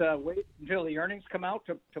guys wait until the earnings come out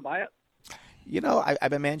to buy it? You know,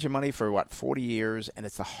 I've been managing money for, 40 years, and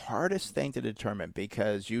it's the hardest thing to determine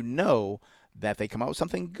because you know that if they come out with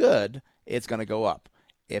something good, it's going to go up.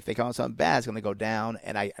 If they come out with something bad, it's going to go down.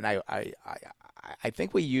 And I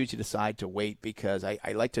think we usually decide to wait because I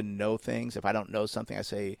like to know things. If I don't know something, I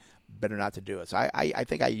say better not to do it. So I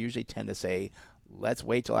think I usually tend to say let's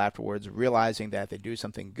wait till afterwards, realizing that if they do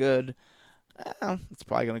something good, it's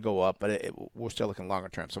probably going to go up, but we're still looking longer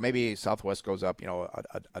term. So maybe Southwest goes up, $1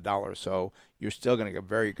 or so. You're still going to get a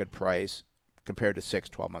very good price compared to 6,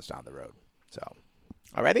 12 months down the road. So,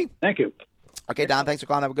 all righty? Thank you. Okay, Don, thanks for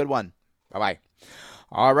calling. Have a good one. Bye-bye.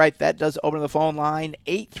 All right, that does open the phone line,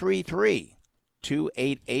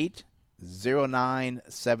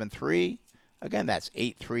 833-288-0973. Again, that's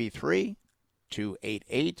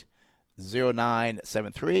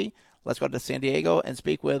 833-288-0973. Let's go to San Diego and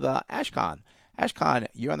speak with Ashkan. Ashkan,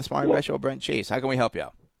 you're on the Smart Investor Show, Brent Chase. How can we help you?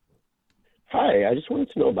 Hi, I just wanted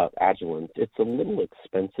to know about Agilent. It's a little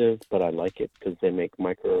expensive, but I like it because they make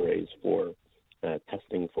microarrays for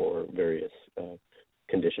testing for various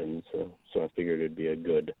conditions. So I figured it'd be a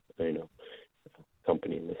good,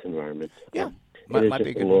 company in this environment. Yeah, it is just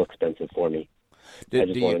a little expensive for me. I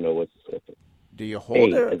just want to know what's. Do you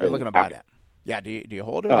hold it or looking to buy it? Yeah, do you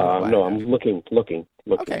hold it? No, I'm looking.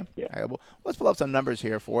 Okay. Yeah. All right, well, let's pull up some numbers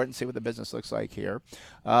here for it and see what the business looks like here.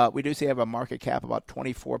 We do see have a market cap about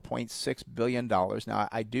 $24.6 billion. Now,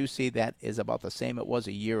 I do see that is about the same it was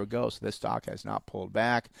a year ago, so this stock has not pulled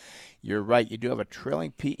back. You're right. You do have a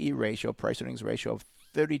trailing PE ratio, price earnings ratio of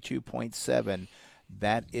 32.7.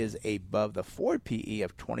 That is above the forward PE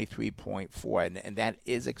of 23.4, and that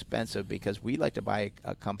is expensive because we like to buy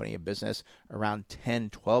a company, a business, around 10,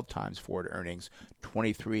 12 times forward earnings.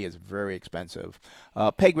 23 is very expensive.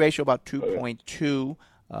 PEG ratio about 2.2.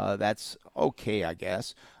 That's okay, I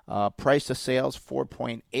guess. Price to sales,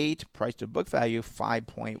 4.8. Price to book value,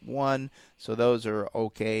 5.1. So those are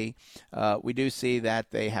okay. We do see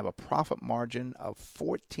that they have a profit margin of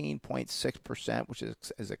 14.6%, which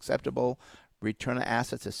is acceptable. Return on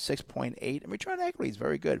assets is 6.8, and return on equity is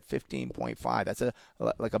very good, 15.5. That's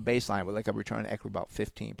like a baseline with like a return on equity about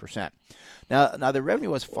 15%. Now the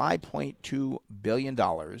revenue was $5.2 billion.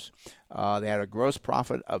 They had a gross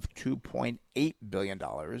profit of $2.8 billion,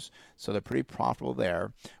 so they're pretty profitable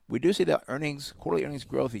there. We do see the quarterly earnings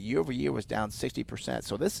growth year over year was down 60%.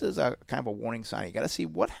 So this is a kind of a warning sign. You got to see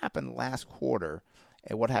what happened last quarter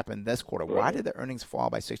and what happened this quarter. Why did the earnings fall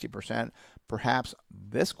by 60%? Perhaps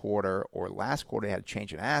this quarter or last quarter they had a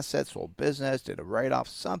change in assets, sold business, did a write-off,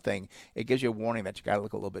 something. It gives you a warning that you got to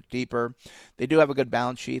look a little bit deeper. They do have a good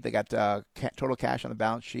balance sheet. They got total cash on the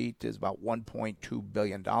balance sheet is about $1.2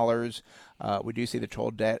 billion. We do see the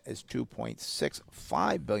total debt is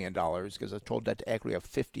 $2.65 billion because a total debt to equity of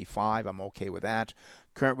 55. I'm okay with that.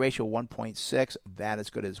 Current ratio 1.6. That is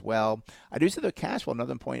good as well. I do see the cash flow.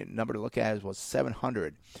 Another number to look at was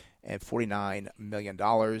 $700. $49 million.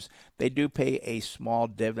 They do pay a small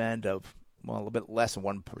dividend of, well, a little bit less than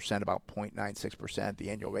 1%, about 0.96%. The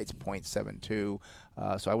annual rate's 0.72,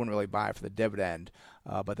 so I wouldn't really buy it for the dividend.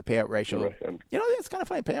 But the payout ratio, it's kind of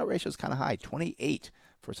funny. Payout ratio is kind of high, 28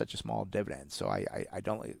 for such a small dividend. So I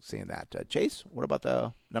don't like seeing that. Chase, what about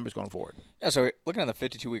the numbers going forward? Yeah, so looking at the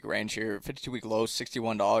 52-week range here, 52-week low,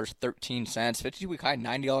 $61.13. 52-week high,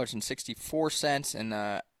 $90.64.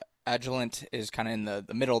 And Agilent is kind of in the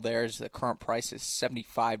middle there. The current price is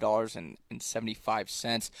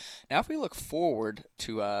 $75.75. Now, if we look forward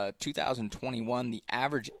to 2021, the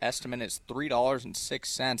average estimate is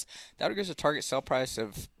 $3.06. That would give us a target sell price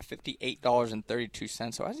of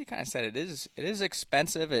 $58.32. So as you kind of said, it is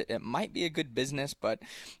expensive. It might be a good business, but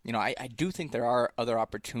I do think there are other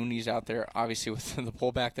opportunities out there. Obviously, with the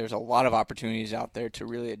pullback, there's a lot of opportunities out there to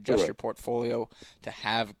really adjust your portfolio to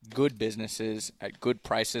have good businesses at good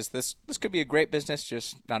prices. This could be a great business,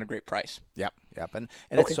 just not a great price. Yep. And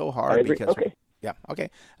it's so hard because yeah, okay.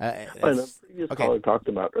 And a previous caller talked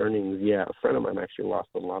about earnings. Yeah, a friend of mine actually lost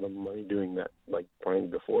a lot of money doing that, like buying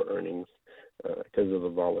before earnings because of the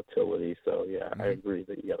volatility. So yeah, I agree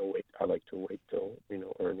that you got to wait. I like to wait till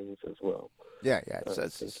earnings as well. Yeah,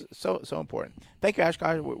 it's so important. Thank you,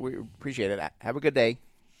 Ashkar. We appreciate it. Have a good day.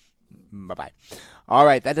 Bye-bye. All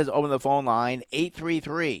right, that does open the phone line,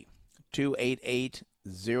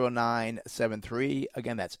 833-288-0973.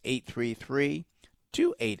 Again, that's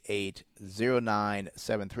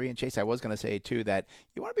 833-288-0973. And Chase, I was going to say, too, that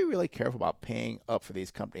you want to be really careful about paying up for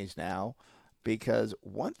these companies now, because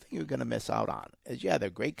one thing you're going to miss out on is, they're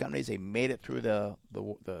great companies. They made it through the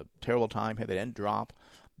terrible time here. They didn't drop,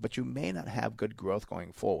 but you may not have good growth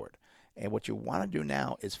going forward. And what you want to do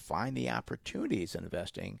now is find the opportunities in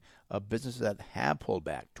investing of businesses that have pulled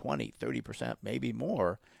back 20, 30%, maybe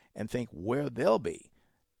more, and think where they'll be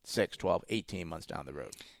 6, 12, 18 months down the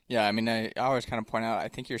road. Yeah, I mean, I always kind of point out, I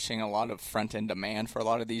think you're seeing a lot of front-end demand for a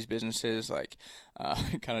lot of these businesses, like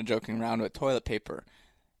kind of joking around with toilet paper.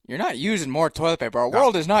 You're not using more toilet paper. Our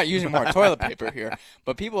world is not using more toilet paper here,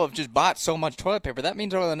 but people have just bought so much toilet paper. That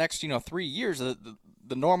means over the next 3 years, the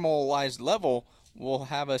normalized level will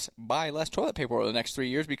have us buy less toilet paper over the next 3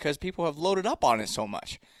 years because people have loaded up on it so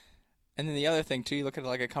much. And then the other thing, too, you look at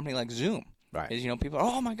like a company like Zoom. Right. Is, people are,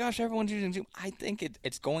 oh, my gosh, everyone's using Zoom. I think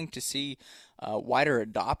it's going to see wider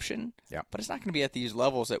adoption, but it's not going to be at these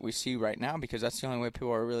levels that we see right now because that's the only way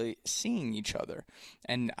people are really seeing each other.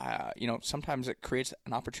 And, sometimes it creates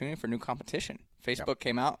an opportunity for new competition. Facebook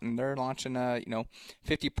came out and they're launching a,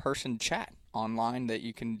 50-person chat online that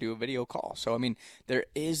you can do a video call. So, I mean, there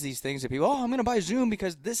is these things that people, I'm going to buy Zoom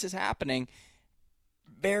because this is happening.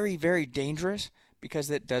 Very, very dangerous because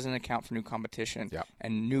it doesn't account for new competition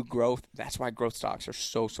and new growth. That's why growth stocks are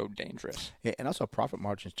so dangerous. Yeah, and also profit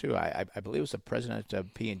margins, too. I believe it was the president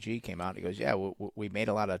of P&G came out and he goes, we made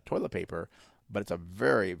a lot of toilet paper, but it's a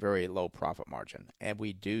very, very low profit margin. And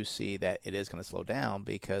we do see that it is going to slow down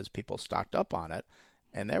because people stocked up on it,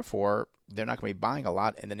 and therefore they're not going to be buying a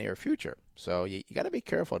lot in the near future. So you got to be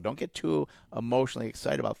careful. Don't get too emotionally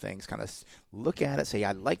excited about things. Kind of look at it, say,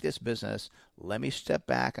 I like this business. Let me step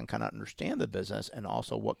back and kind of understand the business and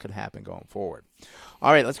also what could happen going forward.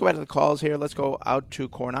 All right, let's go back to the calls here. Let's go out to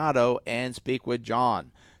Coronado and speak with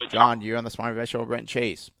John. John, you're on the Smart Investor over at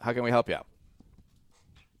Chase. How can we help you out?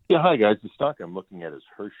 Yeah, hi, guys. The stock I'm looking at is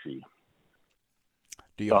Hershey.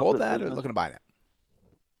 Do you hold that or looking to buy it?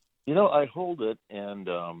 I hold it, and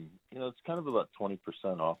it's kind of about 20%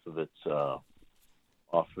 off of its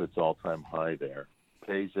all-time high there.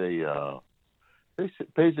 Pays a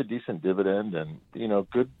decent dividend, and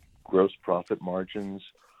good gross profit margins.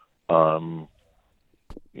 Low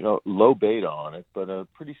beta on it, but a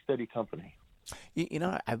pretty steady company.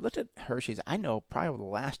 I've looked at Hershey's. I know probably over the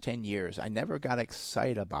last 10 years, I never got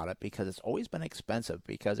excited about it because it's always been expensive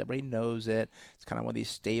because everybody knows it. It's kind of one of these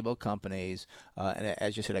stable companies. And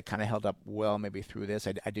as you said, it kind of held up well maybe through this.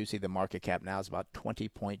 I do see the market cap now is about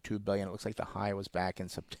 $20.2 billion. It looks like the high was back in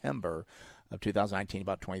September of 2019,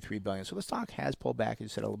 about $23 billion. So the stock has pulled back, as you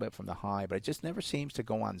said, a little bit from the high, but it just never seems to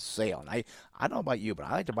go on sale. And I don't know about you, but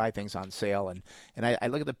I like to buy things on sale. And I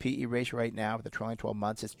look at the PE ratio right now for the trailing 12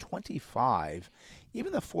 months. It's 25.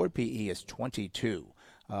 Even the Ford PE is 22.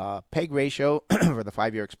 PEG ratio for the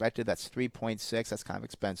 5-year expected, that's 3.6. That's kind of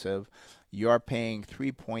expensive. You're paying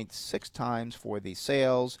 3.6 times for the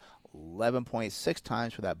sales, 11.6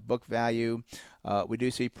 times for that book value. We do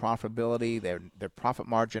see profitability. Their profit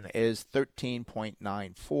margin is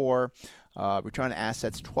 13.94. Return on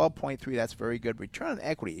assets, 12.3. That's very good. Return on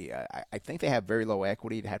equity, I think they have very low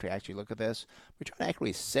equity to have to actually look at this. Return on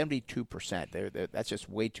equity is 72%. That's just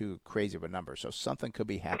way too crazy of a number. So something could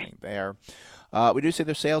be happening there. We do see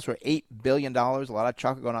their sales were $8 billion. A lot of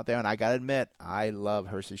chocolate going out there. And I got to admit, I love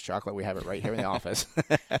Hershey's chocolate. We have it right here in the office.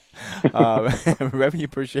 Revenue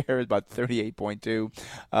per share is about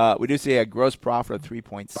 38.2. We do see a gross profit of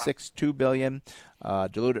 $3.62 billion.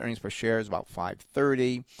 Diluted earnings per share is about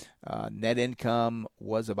 $5.30. Net income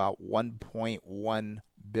was about $1.1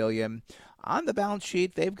 billion. On the balance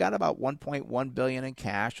sheet, they've got about $1.1 billion in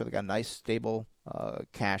cash, so they got a nice stable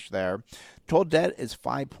cash there. Total debt is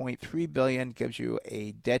 $5.3 billion, gives you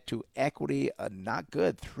a debt to equity, not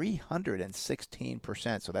good,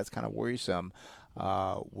 316%. So that's kind of worrisome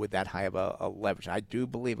with that high of a leverage. I do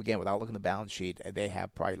believe, again, without looking at the balance sheet, they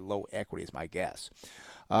have probably low equity is my guess.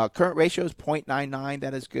 Current ratio is 0.99.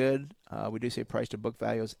 That is good. We do see a price to book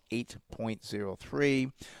value is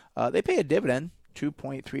 8.03. They pay a dividend,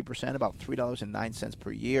 2.3%, about $3.09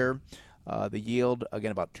 per year. The yield,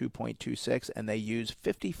 again, about 2.26, and they use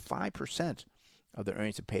 55% of their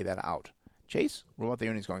earnings to pay that out. Chase, what about the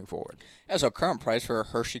earnings going forward? Yeah, so current price for a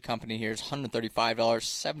Hershey company here is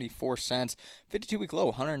 $135.74. 52-week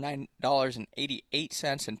low,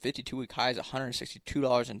 $109.88, and 52-week high is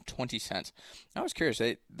 $162.20. I was curious,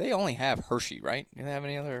 they only have Hershey, right? Do they have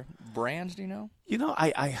any other brands, do you know? You know,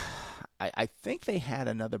 I think they had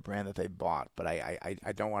another brand that they bought, but I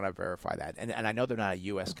don't want to verify that. And I know they're not a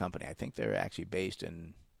U.S. company. I think they're actually based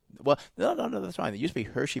in – well, no, that's fine. They used to be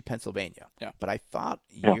Hershey, Pennsylvania. Yeah. But I thought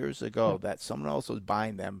years ago that someone else was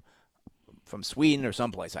buying them from Sweden or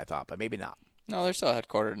someplace, I thought, but maybe not. No, they're still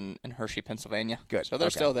headquartered in Hershey, Pennsylvania. Good. So they're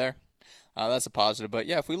still there. That's a positive. But,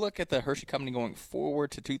 yeah, if we look at the Hershey company going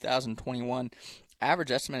forward to 2021,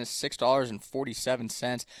 average estimate is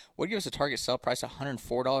 $6.47. Would give us a target sell price of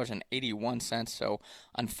 $104.81. So,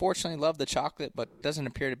 unfortunately, love the chocolate, but doesn't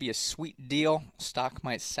appear to be a sweet deal. Stock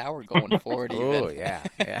might sour going forward. Oh, yeah.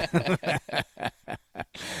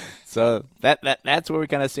 So that's where we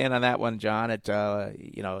kind of stand on that one, John.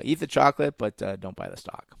 Eat the chocolate, but don't buy the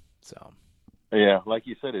stock. So. Yeah, like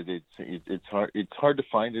you said, it's hard. It's hard to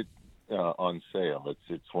find it on sale.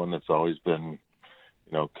 It's one that's always been,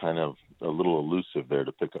 kind of a little elusive there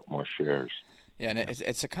to pick up more shares. Yeah, and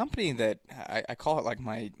it's a company that I call it like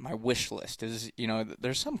my wish list. Is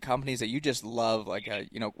there's some companies that you just love. Like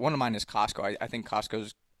one of mine is Costco. I think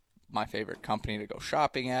Costco's my favorite company to go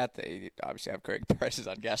shopping at. They obviously have great prices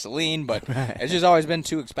on gasoline, but it's just always been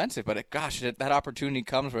too expensive. But that opportunity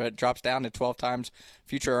comes where it drops down to 12 times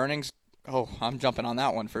future earnings. Oh, I'm jumping on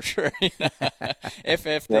that one for sure. if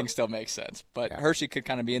things still make sense. But Hershey could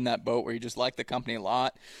kind of be in that boat where you just like the company a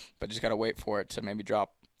lot, but just got to wait for it to maybe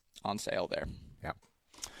drop on sale there. Yeah.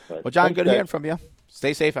 Well, John, good hearing from you.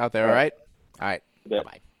 Stay safe out there, all right? All right.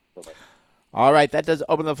 Bye-bye. Bye-bye. All right, that does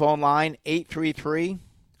open the phone line,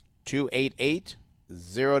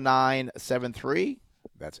 833-288-0973.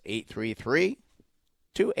 That's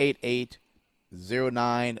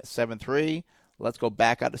 833-288-0973. Let's go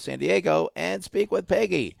back out to San Diego and speak with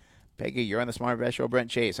Peggy. Peggy, you're on the Smart Invest Show. Brent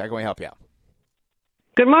Chase, how can we help you?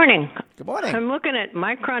 Good morning. I'm looking at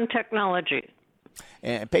Micron Technology.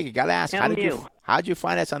 And Peggy, got to ask, how did you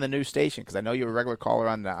find us on the new station? Because I know you were a regular caller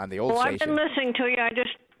on the old station. Well, I've been listening to you. I just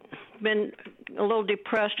been a little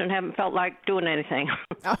depressed and haven't felt like doing anything.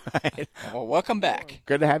 All right. Well, welcome back.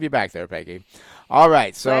 Good to have you back there, Peggy. All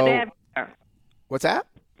right. So, glad to have you there. What's that?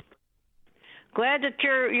 Glad that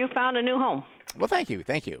you found a new home. Well, thank you.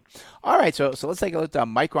 All right, so let's take a look at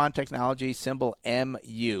Micron Technology, symbol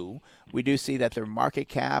MU. We do see that their market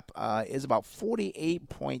cap is about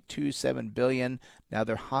 $48.27 billion. Now,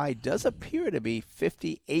 their high does appear to be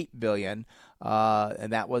 $58 billion,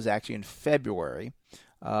 and that was actually in February.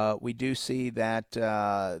 We do see that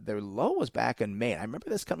their low was back in May. I remember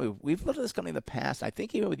this company. We've looked at this company in the past. I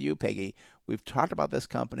think even with you, Peggy, we've talked about this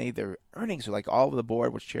company. Their earnings are like all over the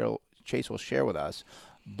board, which Chase will share with us.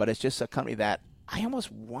 But it's just a company that I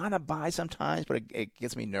almost want to buy sometimes, but it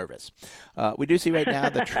gets me nervous. We do see right now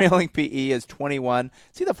the trailing PE is 21.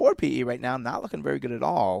 See the forward PE right now, not looking very good at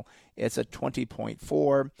all. It's at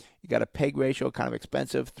 20.4. You got a PEG ratio, kind of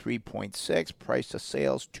expensive, 3.6. Price to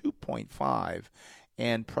sales, 2.5.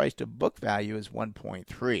 And price to book value is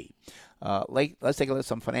 1.3. Let's take a look at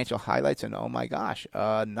some financial highlights. And, oh, my gosh,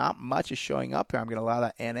 not much is showing up here. I'm getting a lot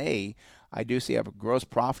of NA. I do see a gross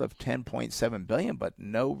profit of $10.7 billion, but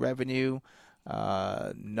no revenue,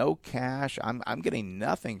 no cash. I'm getting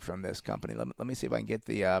nothing from this company. Let me see if I can get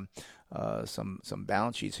the some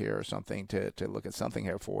balance sheets here or something to look at something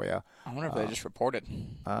here for you. I wonder if they just reported.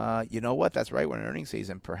 You know what? That's right. We're in earnings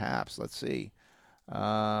season, perhaps. Let's see.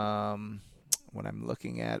 When I'm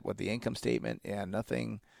looking at what the income statement,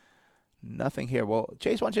 nothing here. Well,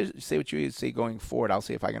 Chase, why don't you say what you see going forward? I'll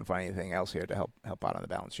see if I can find anything else here to help out on the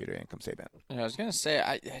balance sheet or income statement. I was going to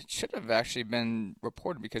say, it should have actually been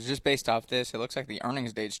reported because just based off this, it looks like the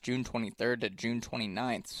earnings date's June 23rd to June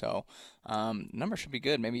 29th. So numbers should be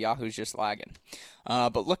good. Maybe Yahoo's just lagging.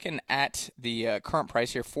 But looking at the current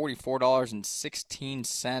price here,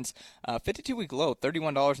 $44.16, 52-week low,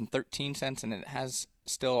 $31.13, and it has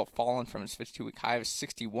still fallen from its 52-week high of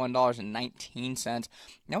 $61.19.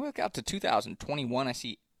 Now we look out to 2021. I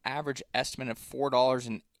see average estimate of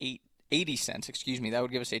 $4.80. That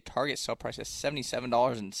would give us a target sell price of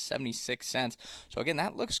 $77.76. So again,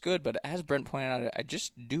 that looks good, but as Brent pointed out, I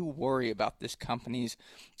just do worry about this company's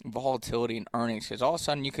volatility in earnings, because all of a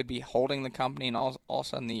sudden you could be holding the company and all of a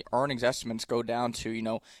sudden the earnings estimates go down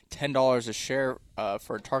to $10 a share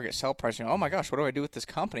for a target sell price. Oh my gosh, what do I do with this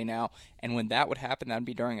company now? And when that would happen, that would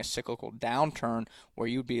be during a cyclical downturn where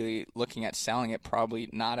you'd be looking at selling it probably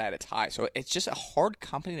not at its high. So it's just a hard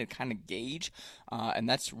company to kind of gauge, and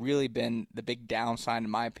that's really been the big downside in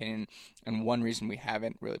my opinion, and one reason we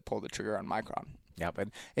haven't really pulled the trigger on Micron. Yeah, but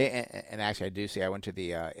and actually I do see, I went to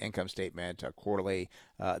the income statement quarterly.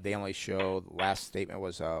 They only show, the last statement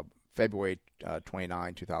was February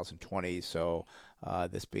 29, 2020. So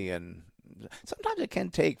this being, sometimes it can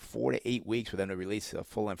take 4 to 8 weeks for them to release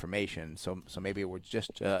full information. So maybe we're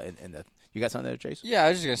just in the. You got something there, Chase? Yeah, I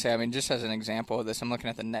was just going to say, just as an example of this, I'm looking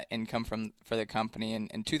at the net income for the company.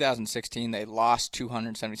 In 2016, they lost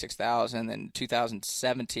 $276,000. In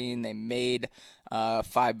 2017, they made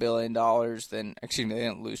 $5 billion. Then, excuse me, they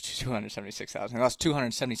didn't lose $276,000. They lost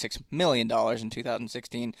 $276 million in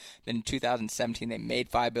 2016. Then in 2017, they made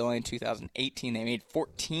 $5 billion. 2018, they made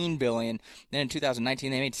 $14 billion. Then in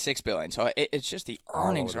 2019, they made $6 billion. So it's just the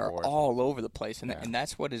earnings are all over the place, and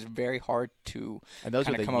that's what is very hard to kind of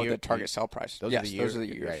come up with a target sell price. Those are the years.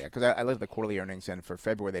 Yeah, because I looked at the quarterly earnings, and for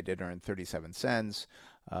February they did earn 37 cents.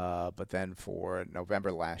 But then for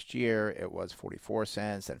November last year, it was 44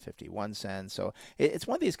 cents and 51 cents. So it's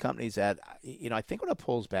one of these companies that, I think when it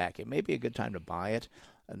pulls back, it may be a good time to buy it.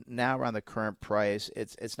 Now around the current price,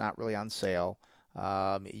 it's not really on sale.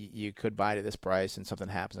 You could buy it at this price, and something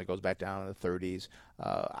happens that goes back down in the 30s.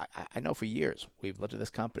 I know for years we've looked at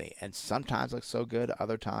this company, and sometimes it looks so good,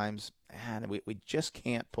 other times, and we just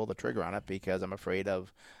can't pull the trigger on it because I'm afraid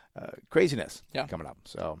of craziness coming up.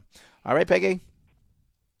 So, all right, Peggy.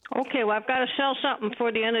 Okay, well, I've got to sell something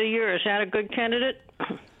for the end of the year. Is that a good candidate?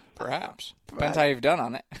 Perhaps. Depends how you've done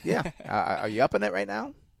on it. Yeah. Are you up in it right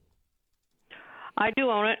now? I do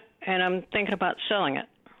own it, and I'm thinking about selling it.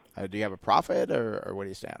 Do you have a profit, or where do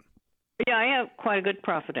you stand? Yeah, I have quite a good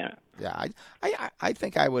profit in it. Yeah, I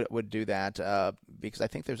think I would do that because I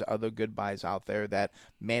think there's other good buys out there that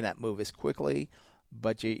may not move as quickly,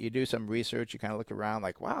 but you do some research, you kind of look around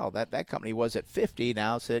like, wow, that company was at 50,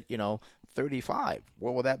 now it's at 35.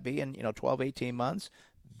 What will that be in 12, 18 months?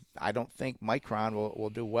 I don't think Micron will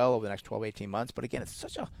do well over the next 12, 18 months. But again, it's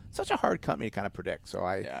such a hard company to kind of predict. So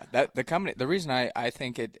the reason I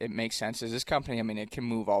think it makes sense is this company. It can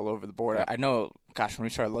move all over the board. Yeah. I know. Gosh, when we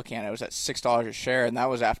started looking at it, it was at $6 a share, and that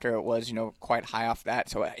was after it was quite high off that.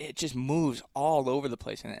 So it just moves all over the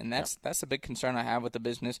place, and that's the big concern I have with the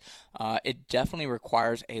business. It definitely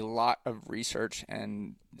requires a lot of research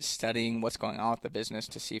and studying what's going on with the business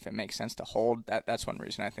to see if it makes sense to hold. That's one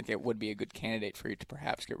reason I think it would be a good candidate for you to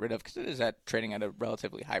perhaps get rid of, because it is trading at a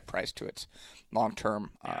relatively high price to its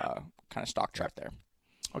long-term kind of stock chart there.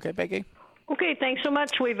 Okay, Becky. Okay, thanks so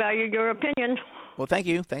much. We value your opinion. Well, thank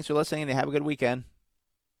you. Thanks for listening, and have a good weekend.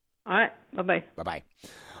 All right. Bye-bye. Bye-bye.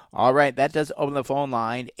 All right, that does open the phone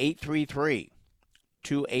line,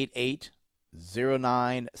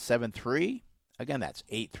 833-288-0973. Again, that's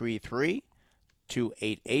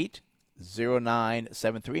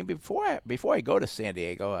 833-288-0973. And before I go to San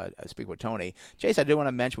Diego, I speak with Tony. Chase, I do want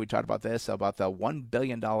to mention, we talked about this, about the $1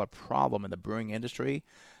 billion problem in the brewing industry,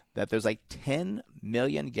 that there's like 10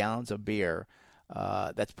 million gallons of beer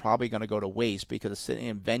that's probably going to go to waste because it's sitting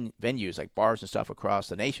in venues like bars and stuff across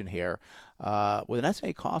the nation here with an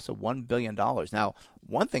estimated cost of $1 billion. Now,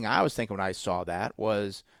 one thing I was thinking when I saw that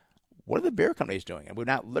was, what are the beer companies doing? And we've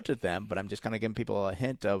not looked at them, but I'm just kind of giving people a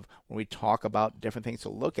hint of when we talk about different things to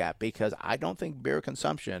look at, because I don't think beer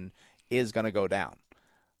consumption is going to go down.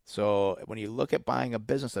 So when you look at buying a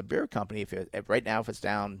business, a beer company, if right now if it's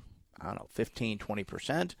down, 15,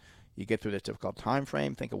 20%, you get through this difficult time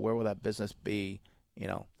frame, think of where will that business be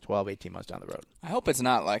 12, 18 months down the road. I hope it's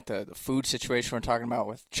not like the food situation we're talking about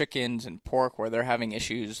with chickens and pork, where they're having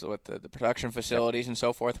issues with the production facilities and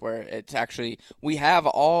so forth, where it's actually, we have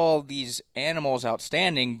all these animals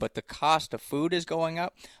outstanding, but the cost of food is going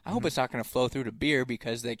up. I hope it's not going to flow through to beer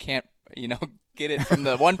because they can't, get it from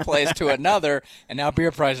the one place to another, and now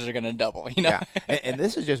beer prices are going to double. Yeah, and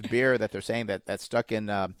this is just beer that they're saying that's stuck in,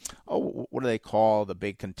 what do they call the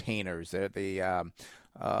big containers? They're the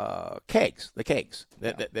kegs.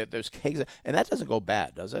 There's kegs, and that doesn't go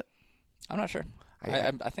bad, does it? I'm not sure.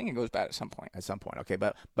 I think it goes bad at some point. At some point, okay,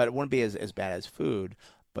 but it wouldn't be as bad as food.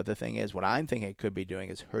 But the thing is, what I'm thinking it could be doing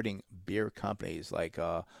is hurting beer companies like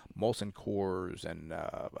Molson Coors and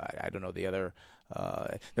I don't know the other.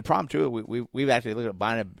 The problem too, we've actually looked at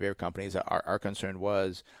buying beer companies. Our concern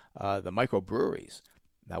was the microbreweries.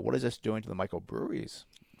 Now, what is this doing to the microbreweries?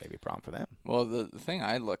 Maybe a problem for them. Well, the thing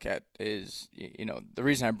I look at is, the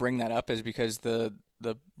reason I bring that up is because the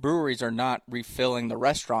breweries are not refilling the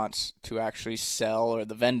restaurants to actually sell, or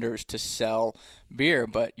the vendors to sell beer,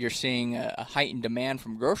 but you're seeing a heightened demand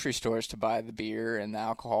from grocery stores to buy the beer and the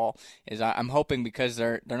alcohol. I'm hoping because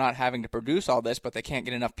they're not having to produce all this, but they can't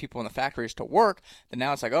get enough people in the factories to work, then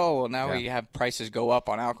now it's like, we have prices go up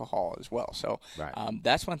on alcohol as well. So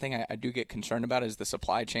that's one thing I do get concerned about is the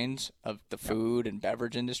supply chains of the food and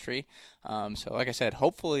beverage industry. So like I said,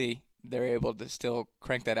 hopefully they're able to still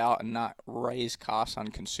crank that out and not raise costs on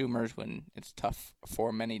consumers when it's tough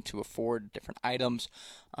for many to afford different items.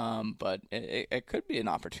 But it could be an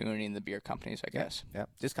opportunity in the beer companies, I guess. Yeah,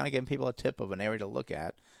 just kind of giving people a tip of an area to look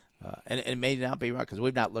at. And it may not be right because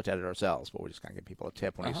we've not looked at it ourselves, but we're just kind of giving people a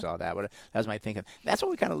tip when we saw that. But that was my thinking. That's what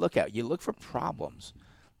we kind of look at. You look for problems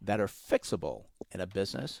that are fixable in a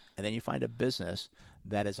business, and then you find a business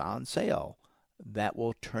that is on sale that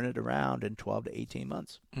will turn it around in 12 to 18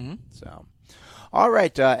 months. Mm-hmm. So, all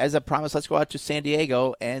right, as I promised, let's go out to San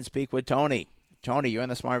Diego and speak with Tony. Tony, you're on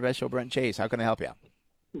the Smart Invest Show, Brent Chase. How can I help you?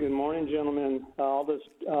 Good morning, gentlemen. All this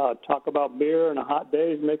talk about beer and a hot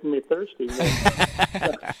day is making me thirsty.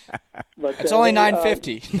 But it's only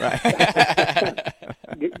 9:50.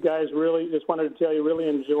 Guys, really just wanted to tell you, really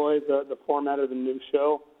enjoy the format of the new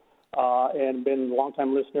show. And been a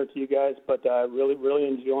long-time listener to you guys, but really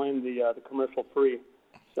enjoying the commercial free.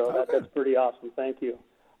 So that's pretty awesome. Thank you.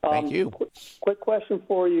 Thank you. Quick question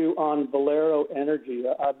for you on Valero Energy.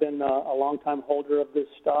 I've been a long-time holder of this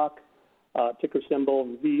stock, ticker symbol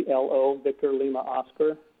VLO, Victor Lima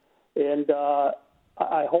Oscar. And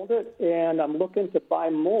I hold it, and I'm looking to buy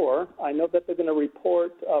more. I know that they're going to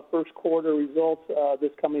report first quarter results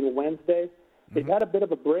this coming Wednesday. They've had a bit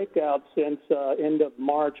of a breakout since end of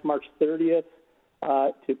March 30th,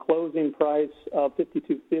 to closing price of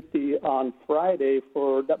 $52.50 on Friday.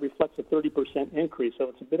 That reflects a 30% increase. So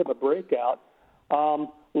it's a bit of a breakout.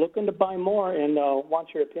 Looking to buy more, and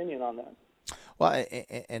want your opinion on that. Well,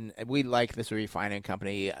 and we like this refining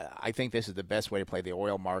company. I think this is the best way to play the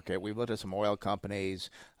oil market. We've looked at some oil companies.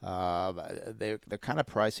 They're kind of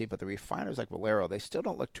pricey, but the refiners like Valero, they still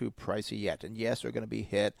don't look too pricey yet. And yes, they're going to be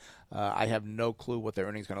hit. I have no clue what their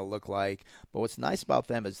earnings are going to look like. But what's nice about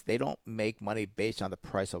them is they don't make money based on the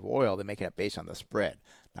price of oil. They make it based on the spread.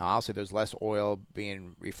 Now, obviously, there's less oil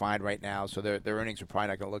being refined right now, so their earnings are probably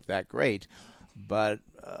not going to look that great. But,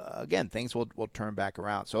 again, things will turn back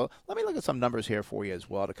around. So let me look at some numbers here for you as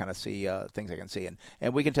well to kind of see things I can see.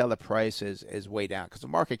 And we can tell the price is way down because the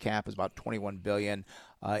market cap is about $21 billion.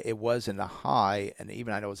 It was in the high, and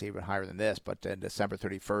even I know it's even higher than this, but December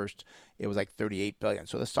 31st, it was like $38 billion.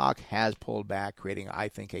 So the stock has pulled back, creating, I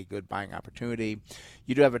think, a good buying opportunity.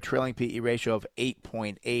 You do have a trailing PE ratio of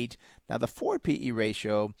 8.8. Now, the forward PE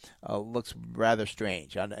ratio looks rather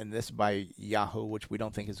strange, and this is by Yahoo, which we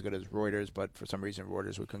don't think is as good as Reuters, but for some reason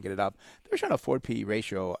Reuters, we couldn't get it up. They're showing a forward PE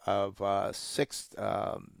ratio of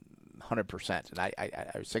 600%, and I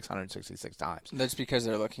 666 times. That's because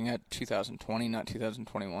they're looking at 2020, not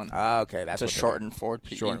 2021. Okay, that's a shortened forward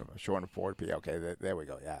PE. Shortened forward PE. Okay, there we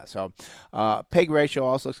go. Yeah. So, PEG ratio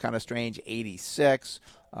also looks kind of strange, 86.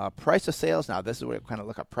 Price of sales. Now, this is where we kind of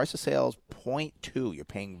look up. Price of sales, 0.2. You're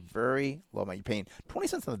paying very low. You're paying 20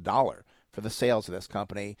 cents on the dollar for the sales of this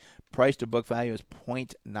company. Price to book value is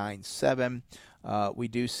 0.97. We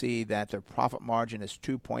do see that their profit margin is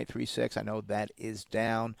 2.36. I know that is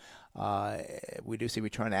down. We do see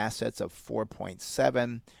return on assets of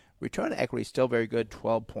 4.7. Return on equity is still very good,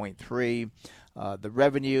 12.3. The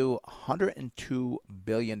revenue, $102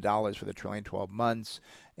 billion for the trailing 12 months.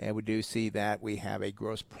 And we do see that we have a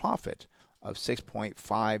gross profit of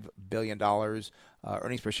 $6.5 billion.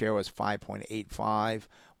 Earnings per share was 5.85.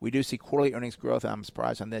 We do see quarterly earnings growth, and I'm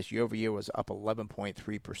surprised on this. Year over year was up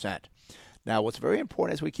 11.3%. Now, what's very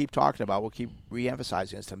important, as we keep talking about, we'll keep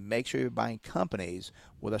reemphasizing, is to make sure you're buying companies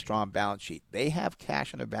with a strong balance sheet. They have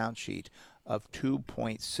cash on their balance sheet of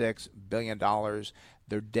 $2.6 billion.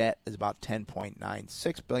 Their debt is about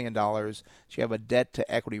 $10.96 billion. So you have a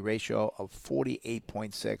debt-to-equity ratio of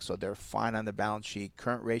 48.6, so they're fine on the balance sheet.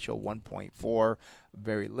 Current ratio 1.4,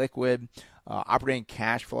 very liquid. Operating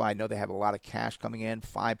cash flow, I know they have a lot of cash coming in,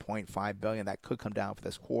 $5.5 billion. That could come down for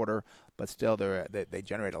this quarter, but still they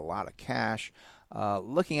generate a lot of cash.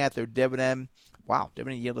 Looking at their dividend, wow,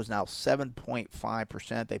 dividend yield is now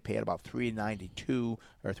 7.5%. They pay at about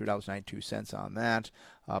 $3.92 on that.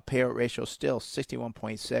 Payout ratio still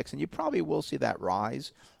 61.6, and you probably will see that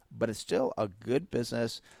rise, but it's still a good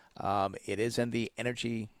business. It is in the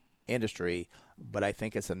energy industry, but I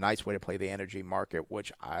think it's a nice way to play the energy market,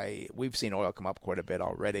 which we've seen oil come up quite a bit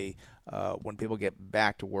already. When people get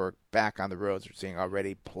back to work, back on the roads, we're seeing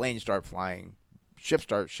already planes start flying, ships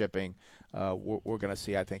start shipping. We're going to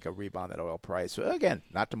see, I think, a rebound in oil price. So, again,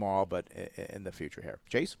 not tomorrow, but in the future here.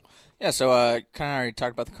 Chase? Yeah, so kind of already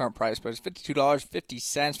talked about the current price, but it's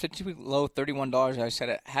 $52.50, 52 low, $31. I said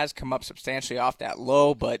it has come up substantially off that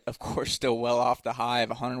low, but, of course, still well off the high of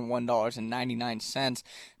 $101.99.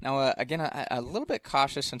 Now, again, a little bit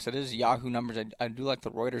cautious since it is Yahoo numbers. I do like the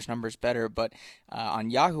Reuters numbers better, but on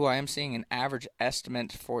Yahoo, I am seeing an average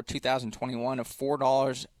estimate for 2021 of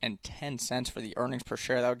 $4.10 for the earnings per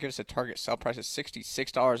share. That would give us a target sell price of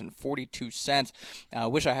 $66.42. I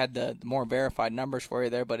wish I had the more verified numbers for you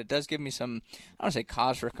there, but it does give me some, I don't want to say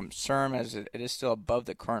cause for concern, as it is still above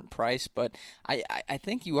the current price, but I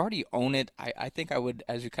think you already own it. I think I would,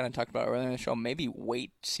 as we kind of talked about earlier in the show, maybe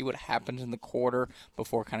wait, see what happens in the quarter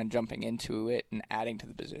before kind of jumping into it and adding to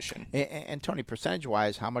the position. And Tony,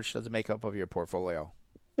 percentage-wise, how much does it make up of your portfolio?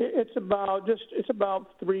 It's about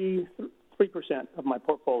 3% of my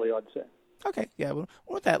portfolio, I'd say. Okay, yeah, well,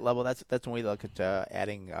 at that level, that's when we look at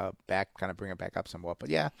adding back, kind of bring it back up somewhat. But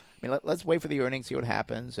yeah, I mean, let's wait for the earnings, see what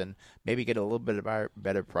happens, and maybe get a little bit of a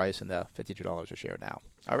better price than the $52 a share now.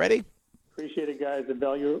 All righty? Appreciate it, guys. I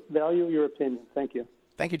value your opinion. Thank you.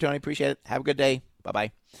 Thank you, Tony. Appreciate it. Have a good day.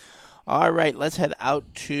 Bye-bye. All right, let's head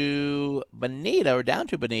out to Bonita, or down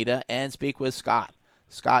to Bonita, and speak with Scott.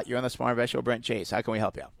 Scott, you're on the Smart Invest Show. Brent Chase. How can we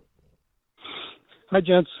help you? Hi,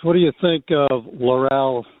 gents. What do you think of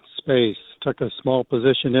Loral Space? Took a small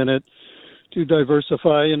position in it to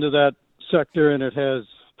diversify into that sector, and it has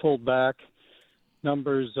pulled back.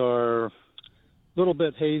 Numbers are a little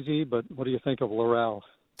bit hazy, but what do you think of Loral?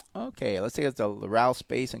 Okay, let's take it to Loral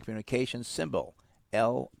Space and Communications, symbol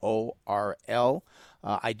LORL.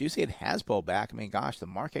 I do see it has pulled back. I mean, gosh, the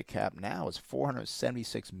market cap now is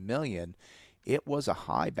 $476 million. It was a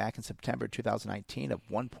high back in September 2019 of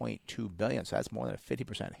 $1.2 billion, so that's more than a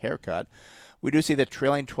 50% haircut. We do see the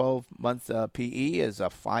trailing 12-month PE is a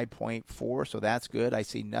 5.4, so that's good. I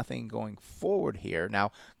see nothing going forward here.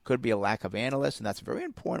 Now, could be a lack of analysts, and that's very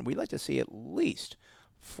important. We'd like to see at least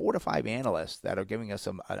 4 to 5 analysts that are giving us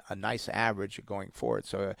a nice average going forward.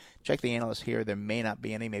 So check the analysts here. There may not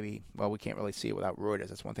be any. Maybe, well, we can't really see it without Reuters.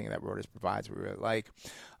 That's one thing that Reuters provides we really like.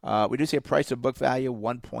 We do see a price to book value,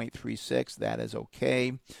 1.36. That is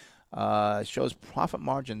okay. Shows profit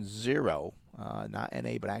margin 0. Not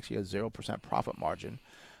NA, but actually a 0% profit margin.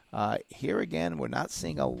 Here again, we're not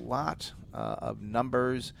seeing a lot of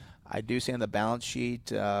numbers. I do see on the balance sheet,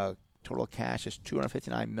 total cash is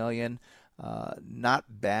 $259 million.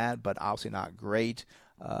 Not bad, but obviously not great.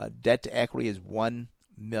 Debt to equity is $1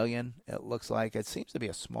 million. It looks like it seems to be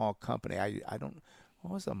a small company. I don't.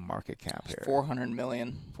 What was the market cap here? $400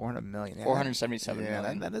 million. $400 million. Yeah, $477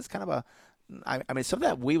 million. That is kind of a. I mean, some of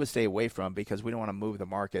that we would stay away from because we don't want to move the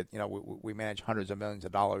market. You know, we manage hundreds of millions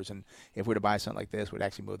of dollars, and if we were to buy something like this, we'd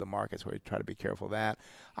actually move the market, so we try to be careful of that.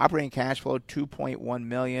 Operating cash flow, $2.1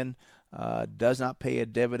 million. Does not pay a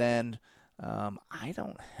dividend. I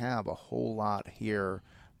don't have a whole lot here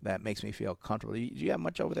that makes me feel comfortable. Do you have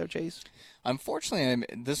much over there, Chase? Unfortunately,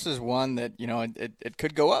 this is one that, you know, it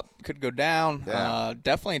could go up, could go down. Yeah.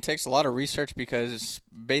 Definitely it takes a lot of research because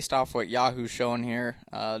based off what Yahoo's showing here,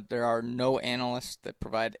 there are no analysts that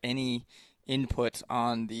provide any input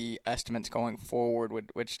on the estimates going forward,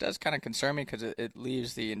 which does kind of concern me because it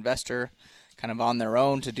leaves the investor kind of on their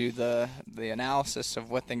own to do the analysis of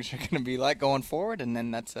what things are going to be like going forward, and then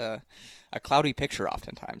that's a cloudy picture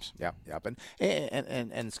oftentimes. Yeah.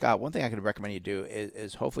 And Scott, one thing I could recommend you do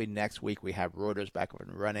is hopefully next week we have Reuters back up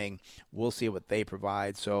and running. We'll see what they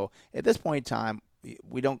provide. So at this point in time,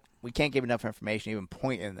 we can't give enough information, even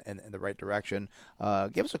point in the right direction.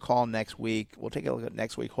 Give us a call next week. We'll take a look at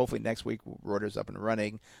next week. Hopefully next week Reuters up and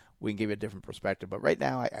running. We can give you a different perspective. But right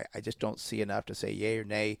now I just don't see enough to say yay or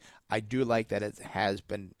nay. I do like that it has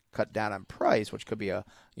been cut down on price, which could be a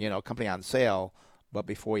company on sale. But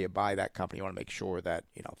before you buy that company, you want to make sure that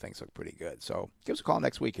things look pretty good. So give us a call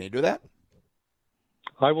next week. Can you do that?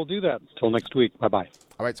 I will do that. Till next week. Bye-bye.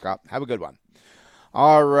 All right, Scott. Have a good one.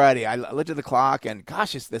 All righty. I looked at the clock, and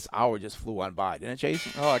gosh, this hour just flew on by, didn't it, Chase?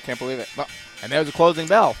 Oh, I can't believe it. And there's a closing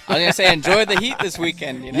bell. I was going to say, enjoy the heat this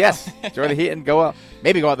weekend. Yes, enjoy the heat and go out.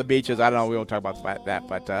 Maybe go out to the beaches. I don't know. We won't talk about that.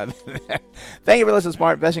 But thank you for listening to the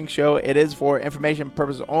Smart Investing Show. It is for information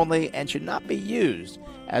purposes only and should not be used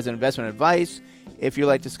as an investment advice. If you'd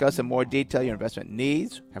like to discuss in more detail your investment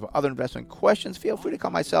needs, have other investment questions, feel free to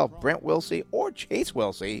call myself, Brent Wilsey, or Chase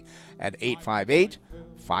Wilsey at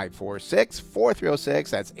 858-546-4306.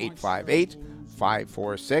 That's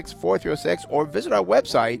 858-546-4306. Or visit our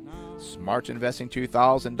website,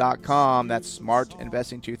 smartinvesting2000.com. That's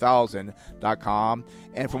smartinvesting2000.com.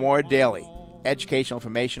 And for more daily educational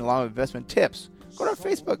information along with investment tips, go to our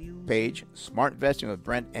Facebook page, Smart Investing with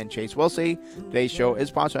Brent and Chase Wilsey. Today's show is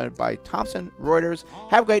sponsored by Thomson Reuters.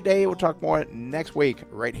 Have a great day. We'll talk more next week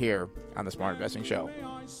right here on the Smart Investing Show.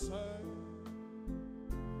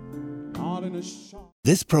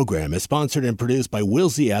 This program is sponsored and produced by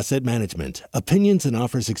Wilsey Asset Management. Opinions and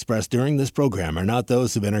offers expressed during this program are not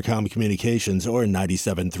those of Intercom Communications or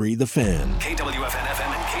 97.3 The Fan.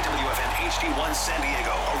 KWFN-FM and KWFN HD1 San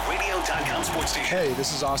Diego, a radio.com sports station. Hey,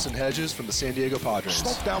 this is Austin Hedges from the San Diego Padres.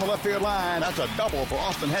 Smoke down the left field line. That's a double for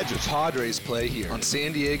Austin Hedges. Padres play here on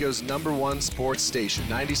San Diego's #1 sports station,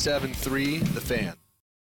 97.3 The Fan.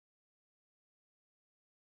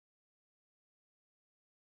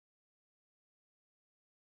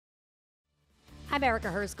 I'm Erica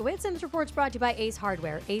Herskowitz, and this report's brought to you by Ace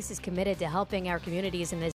Hardware. Ace is committed to helping our communities in this